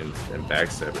walk and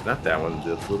backstab it. Not that one,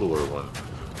 the littler one.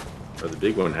 Or the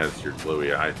big one has your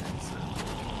glowy eye things.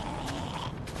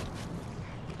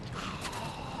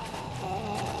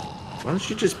 Why don't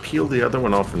you just peel the other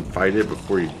one off and fight it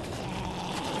before you...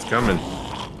 It's coming.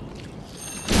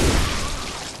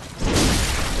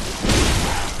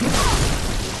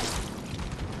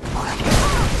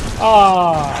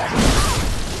 Ah,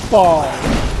 ball.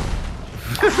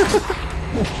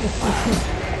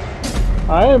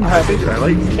 I am happy. I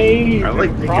like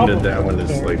thinking that that one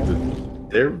is like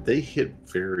they hit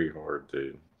very hard,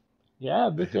 dude.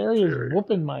 Yeah, this area is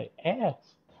whooping my ass.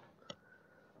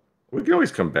 We can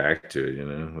always come back to it, you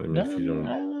know. I mean, if you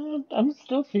don't... I'm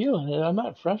still feeling it. I'm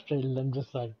not frustrated. I'm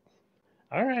just like,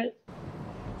 all right.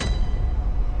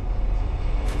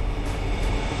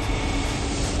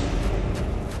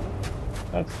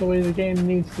 That's the way the game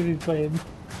needs to be played.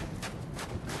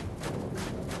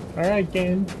 Alright,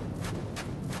 game.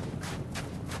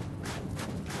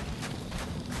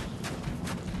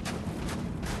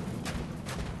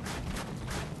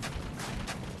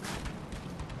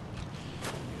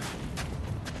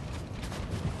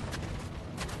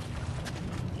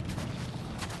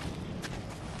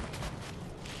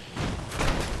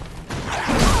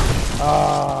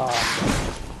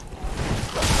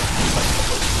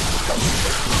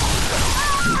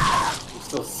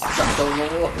 Still stuck on the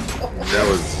wall. That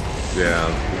was, yeah,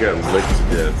 you got licked to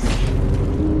death.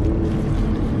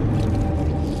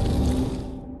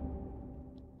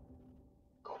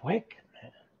 Quick,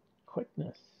 man.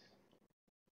 Quickness.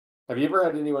 Have you ever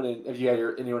had anyone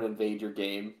anyone invade your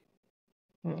game?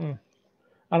 Mm-mm.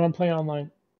 I don't play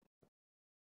online.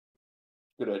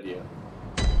 Good idea.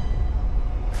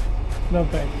 No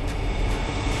thanks.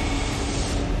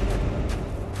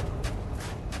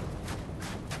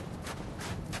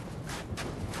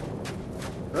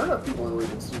 There are enough people who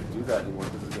even seem to do that anymore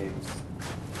because the game's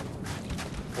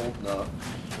old enough.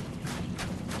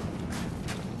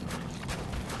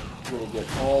 You're gonna get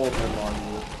all of them on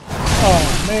you. Oh,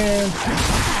 man.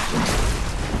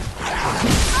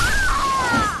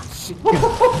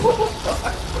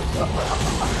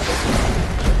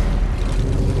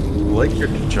 I like your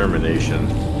determination.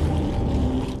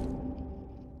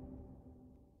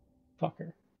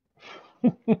 Fucker.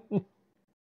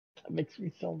 That makes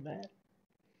me so mad.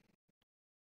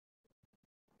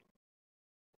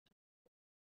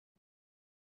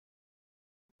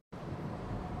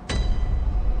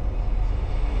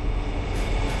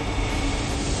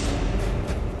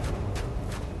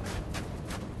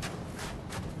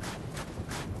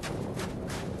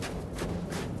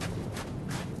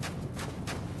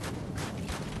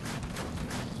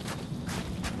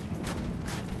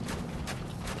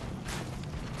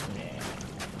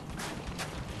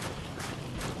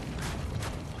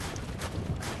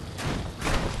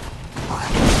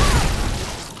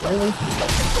 Really?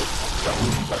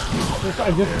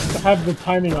 I just have the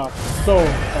timing off so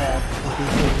bad.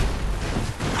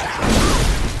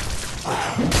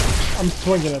 I'm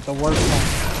swinging at the worst time.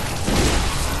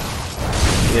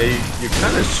 Yeah, you're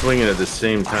kind of swinging at the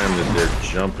same time that they're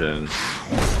jumping,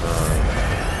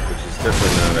 which is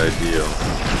definitely not ideal.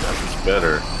 That was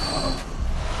better.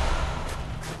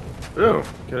 Oh,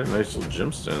 got a nice little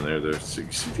gemstone there. See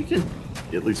if you can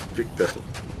at least pick that.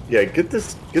 Yeah, get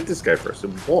this guy first.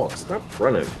 And walk. Stop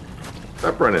running.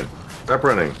 Stop running. Stop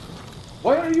running.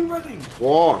 Why are you running?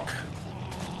 Walk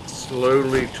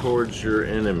slowly towards your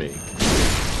enemy.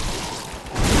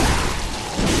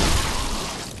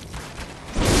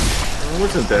 It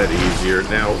wasn't that easier.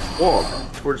 Now walk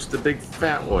towards the big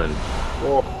fat one.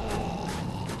 Walk.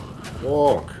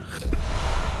 Walk.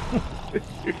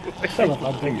 Shut up,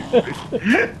 I think.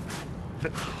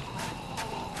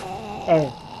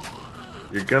 Oh.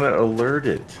 You're gonna alert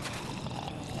it.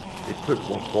 They put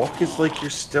walk is like your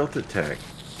stealth attack.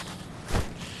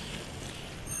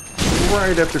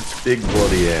 Right up its big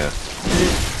bloody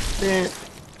ass. There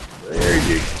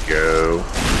you go.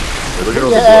 Hey, look at all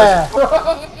the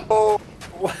blood.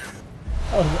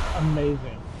 That was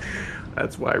amazing.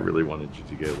 That's why I really wanted you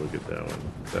to go look at that one.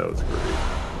 That was great.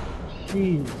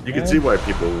 Jeez, you can see why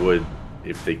people would,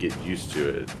 if they get used to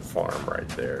it, farm right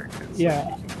there.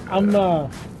 Yeah, I'm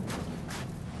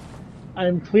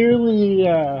clearly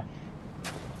at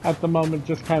the moment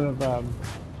just kind of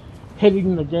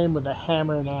hitting the game with a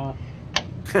hammer now,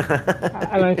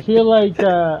 and I feel like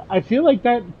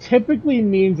that typically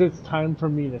means it's time for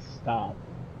me to stop.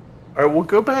 All right, we'll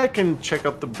go back and check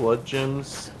out the blood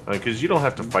gems, because you don't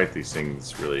have to fight these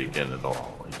things really again at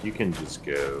all. Like, you can just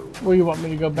go. Well, you want me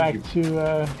to go back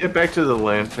to? Yeah, back to the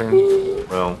lantern.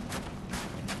 Well,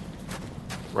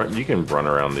 right, you can run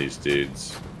around these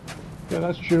dudes. Yeah,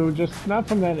 that's true. Just not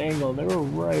from that angle. They were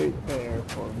right there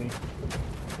for me.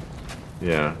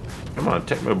 Yeah, come on,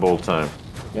 Tecmo Bowl time.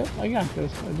 Yep, I got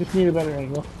this. I just need a better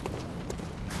angle.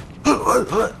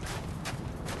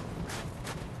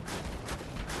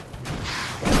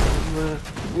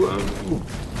 Whoa.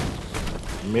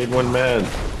 You made one mad.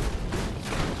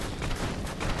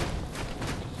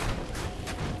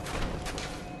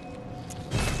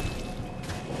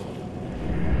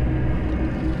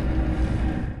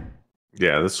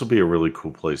 Yeah, this will be a really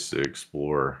cool place to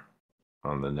explore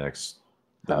on the next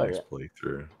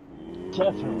playthrough.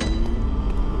 Definitely.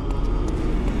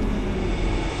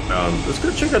 Let's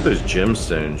go check out those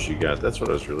gemstones you got. That's what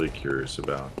I was really curious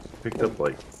about. Picked up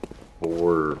like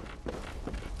 4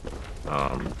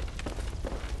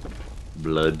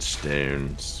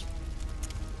 bloodstones.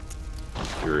 I'm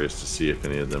curious to see if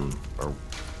any of them are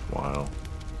wow.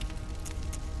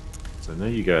 So I know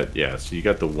you got, yeah, so you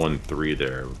got the 1-3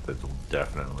 there. That will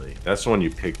definitely, that's the one you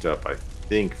picked up, I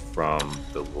think, from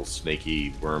the little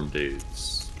snaky worm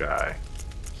dudes guy.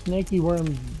 Snaky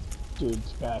worm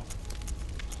dudes guy.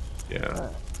 Yeah.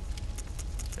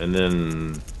 And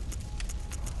then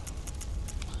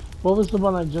what was the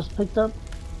one I just picked up?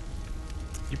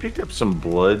 you picked up some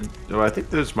blood. No, I think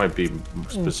those might be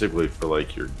specifically for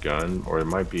like your gun, or it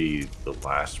might be the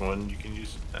last one you can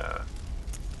use.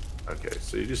 Okay,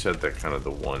 so you just had that kind of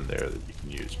the one there that you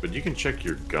can use, but you can check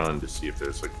your gun to see if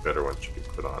there's like better ones you can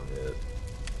put on it.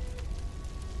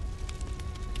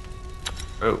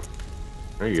 Oh,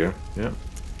 there you go. Yeah.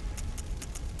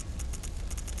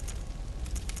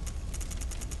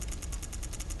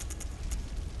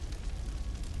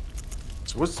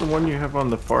 So what's the one you have on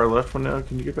the far left one now?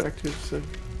 Can you get back to it a sec?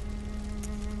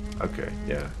 Okay,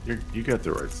 yeah, you got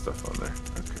the right stuff on there.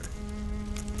 Okay.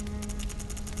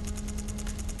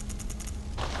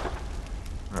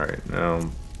 All right, now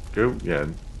go. Yeah,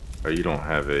 oh, you don't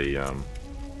have a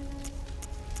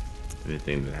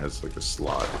anything that has like a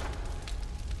slot.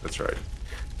 That's right.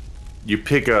 You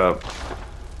pick up.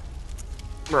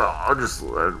 Well,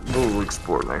 we'll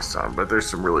explore next time. But there's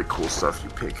some really cool stuff you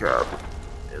pick up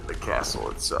in the castle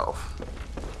itself.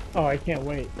 Oh, I can't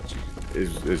wait.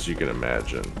 As you can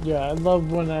imagine. Yeah, I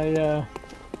love when I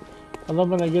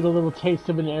get a little taste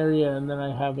of an area and then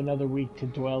I have another week to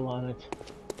dwell on it.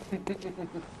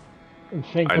 And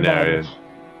think about it.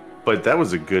 But that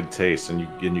was a good taste, and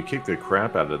you kicked the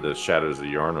crap out of the Shadows of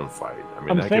Yharnam fight. I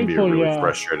mean, that can be a really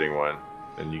frustrating one,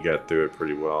 and you got through it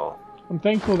pretty well. I'm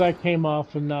thankful that came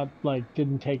off and not like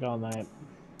didn't take on that.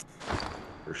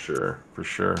 For sure, for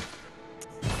sure.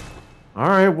 All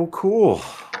right, well, cool.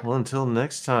 Well, until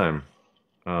next time.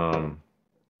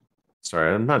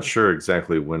 Sorry, I'm not sure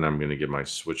exactly when I'm going to get my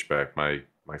Switch back. My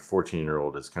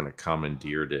 14-year-old has kind of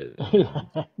commandeered it.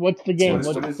 What's the game?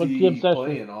 What's the obsession?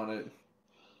 Playing on it?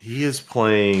 He is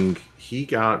playing. He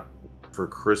got for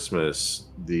Christmas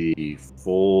the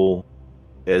full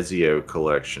Ezio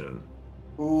collection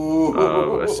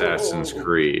of Assassin's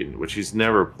Creed, which he's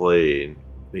never played.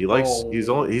 He likes.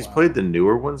 He's played the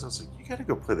newer ones. I was like, you gotta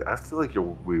go play that. I feel like you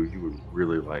would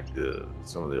really like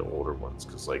some of the older ones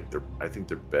because like I think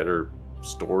they're better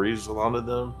stories, a lot of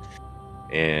them,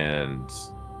 and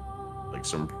like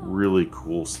some really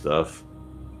cool stuff.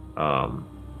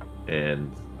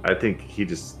 And I think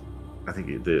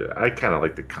I kind of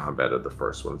like the combat of the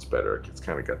first one. It's better. It's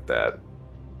kind of got that,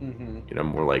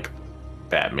 more like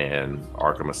Batman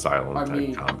Arkham Asylum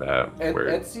type combat.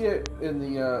 Where Ezio in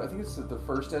the I think it's the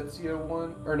first Ezio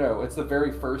one, or no, it's the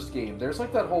very first game. There's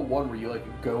like that whole one where you like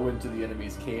go into the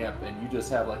enemy's camp and you just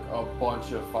have like a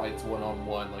bunch of fights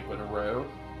one-on-one like in a row,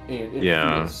 and it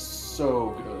feels so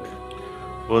good.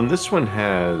 Well, and this one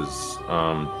has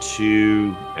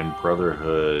 2 and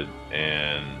Brotherhood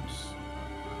and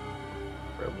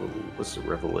what's it,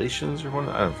 Revelations or one?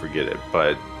 I don't forget it,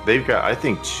 but they've got. I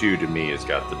think 2 to me has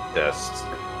got the best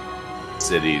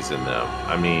cities in them.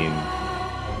 I mean,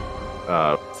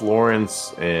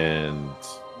 Florence and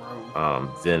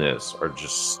Venice are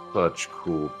just such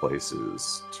cool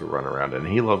places to run around in.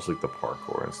 And he loves like the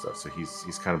parkour and stuff, so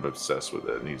he's kind of obsessed with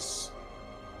it, and he's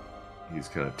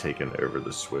kind of taken over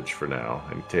the Switch for now,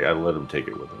 and I let him take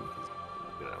it with him.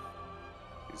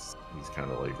 He's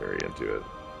kind of like very into it.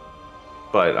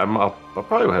 But I'll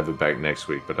probably have it back next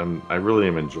week. But I really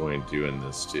am enjoying doing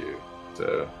this too.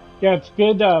 So yeah, it's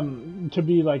good to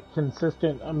be like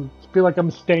consistent. I feel like I'm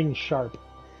staying sharp.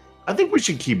 I think we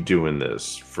should keep doing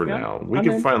this for now. We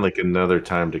can find like another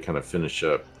time to kind of finish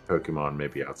up Pokemon,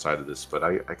 maybe outside of this. But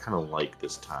I kind of like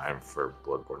this time for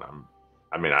Bloodborne.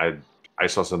 I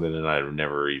saw something that I've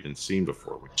never even seen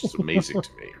before, which is amazing to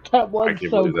me. That was I can't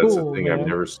so believe that's cool, a thing man. I've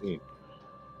never seen.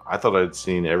 I thought I'd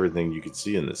seen everything you could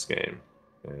see in this game,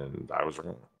 and I was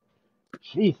wrong.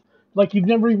 Jeez, like you've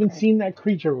never even seen that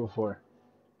creature before.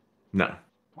 No.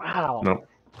 Wow. No,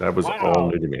 that was all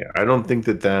new to me. I don't think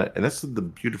that, and that's the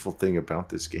beautiful thing about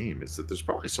this game, is that there's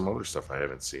probably some other stuff I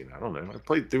haven't seen. I don't know. I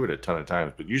played through it a ton of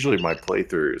times, but usually my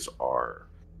playthroughs are.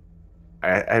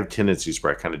 I have tendencies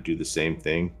where I kind of do the same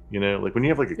thing, like when you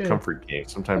have like a comfort game,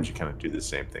 sometimes you kind of do the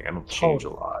same thing. I don't change a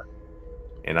lot.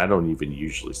 And I don't even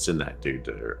usually send that dude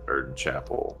to Erden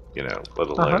Chapel, let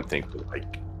alone think to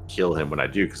like kill him when I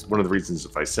do. Because one of the reasons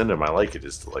if I send him, I like it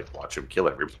is to like watch him kill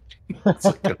everybody. It's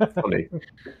like kind of funny.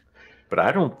 But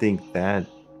I don't think that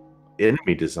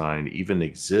enemy design even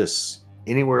exists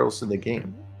anywhere else in the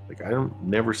game. Like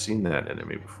never seen that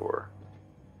enemy before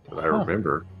that I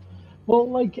remember. Well,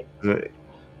 like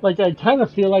I kind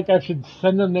of feel like I should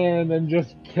send him there and then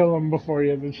just kill him before he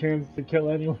has a chance to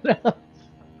kill anyone else.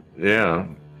 Yeah.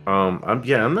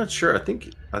 I'm not sure. I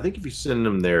think if you send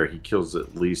him there, he kills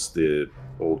at least the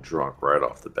old drunk right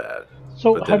off the bat.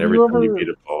 So but then have you ever? You beat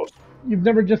a boss, You've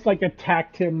never just like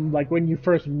attacked him like when you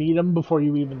first meet him before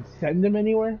you even send him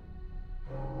anywhere?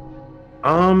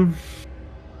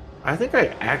 I think I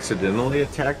accidentally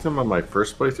attacked him on my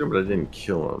first playthrough, but I didn't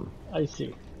kill him. I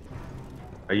see.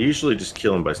 I usually just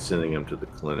kill him by sending him to the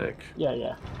clinic.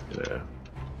 Yeah.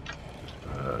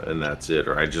 And that's it,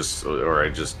 or I just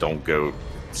don't go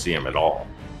see him at all.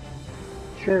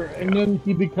 Sure, and then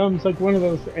he becomes like one of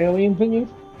those alien thingies.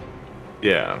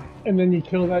 Yeah. And then you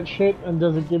kill that shit, and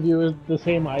does it give you the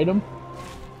same item?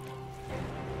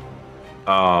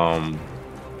 I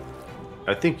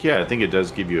think it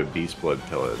does give you a beast blood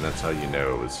pellet, and that's how you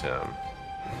know it was him.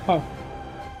 Huh.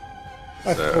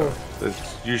 That's cool.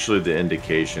 That's usually the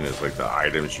indication is like the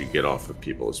items you get off of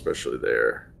people, especially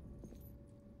there.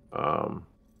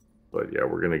 But yeah,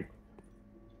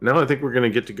 I think we're gonna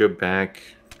get to go back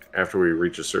after we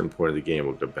reach a certain point of the game.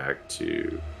 We'll go back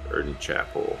to Erden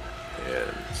Chapel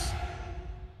and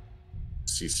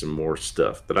see some more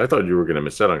stuff that I thought you were gonna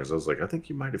miss out on, because I was like, I think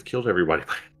you might have killed everybody.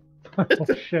 Oh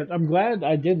shit! I'm glad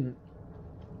I didn't.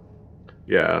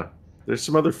 Yeah, there's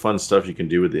some other fun stuff you can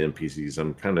do with the NPCs.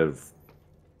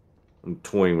 I'm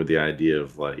toying with the idea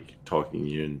of like talking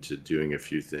you into doing a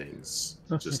few things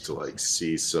just to like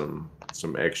see some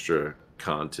extra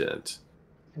content.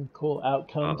 Some cool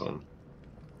outcomes.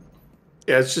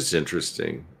 Yeah, it's just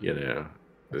interesting, It's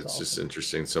awesome. just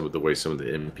interesting some of the way some of the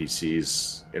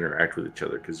NPCs interact with each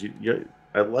other, because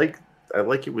I like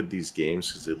it with these games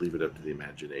because they leave it up to the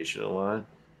imagination a lot.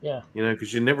 Yeah.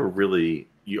 Because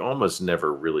you almost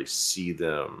never really see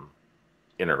them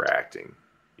interacting.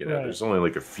 Right. There's only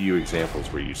like a few examples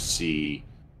where you see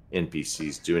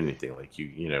NPCs do anything. Like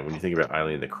when you think about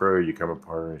Eileen the Crow, you come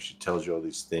upon her and she tells you all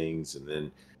these things,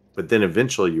 but then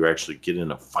eventually you actually get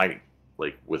in a fight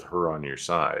like with her on your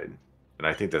side. And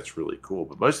I think that's really cool.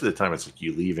 But most of the time it's like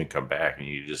you leave and come back and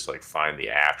you just like find the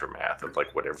aftermath of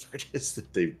like whatever it is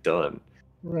that they've done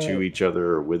to each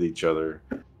other or with each other.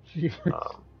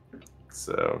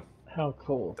 So how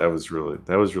cool. That was really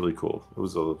cool. It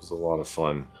was a lot of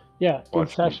fun. Yeah, good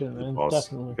Watching session, the man. boss.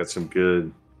 Definitely. Got some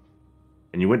good.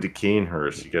 And you went to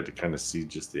Canehurst. You got to kind of see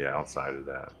just the outside of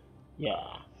that. Yeah.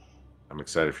 I'm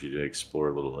excited for you to explore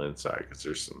a little inside because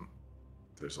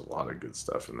there's a lot of good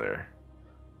stuff in there.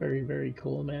 Very, very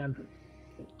cool, man.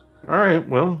 All right,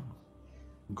 well,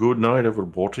 good night,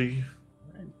 everybody.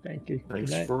 Thank you. Thanks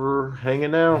Good night. for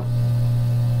hanging out.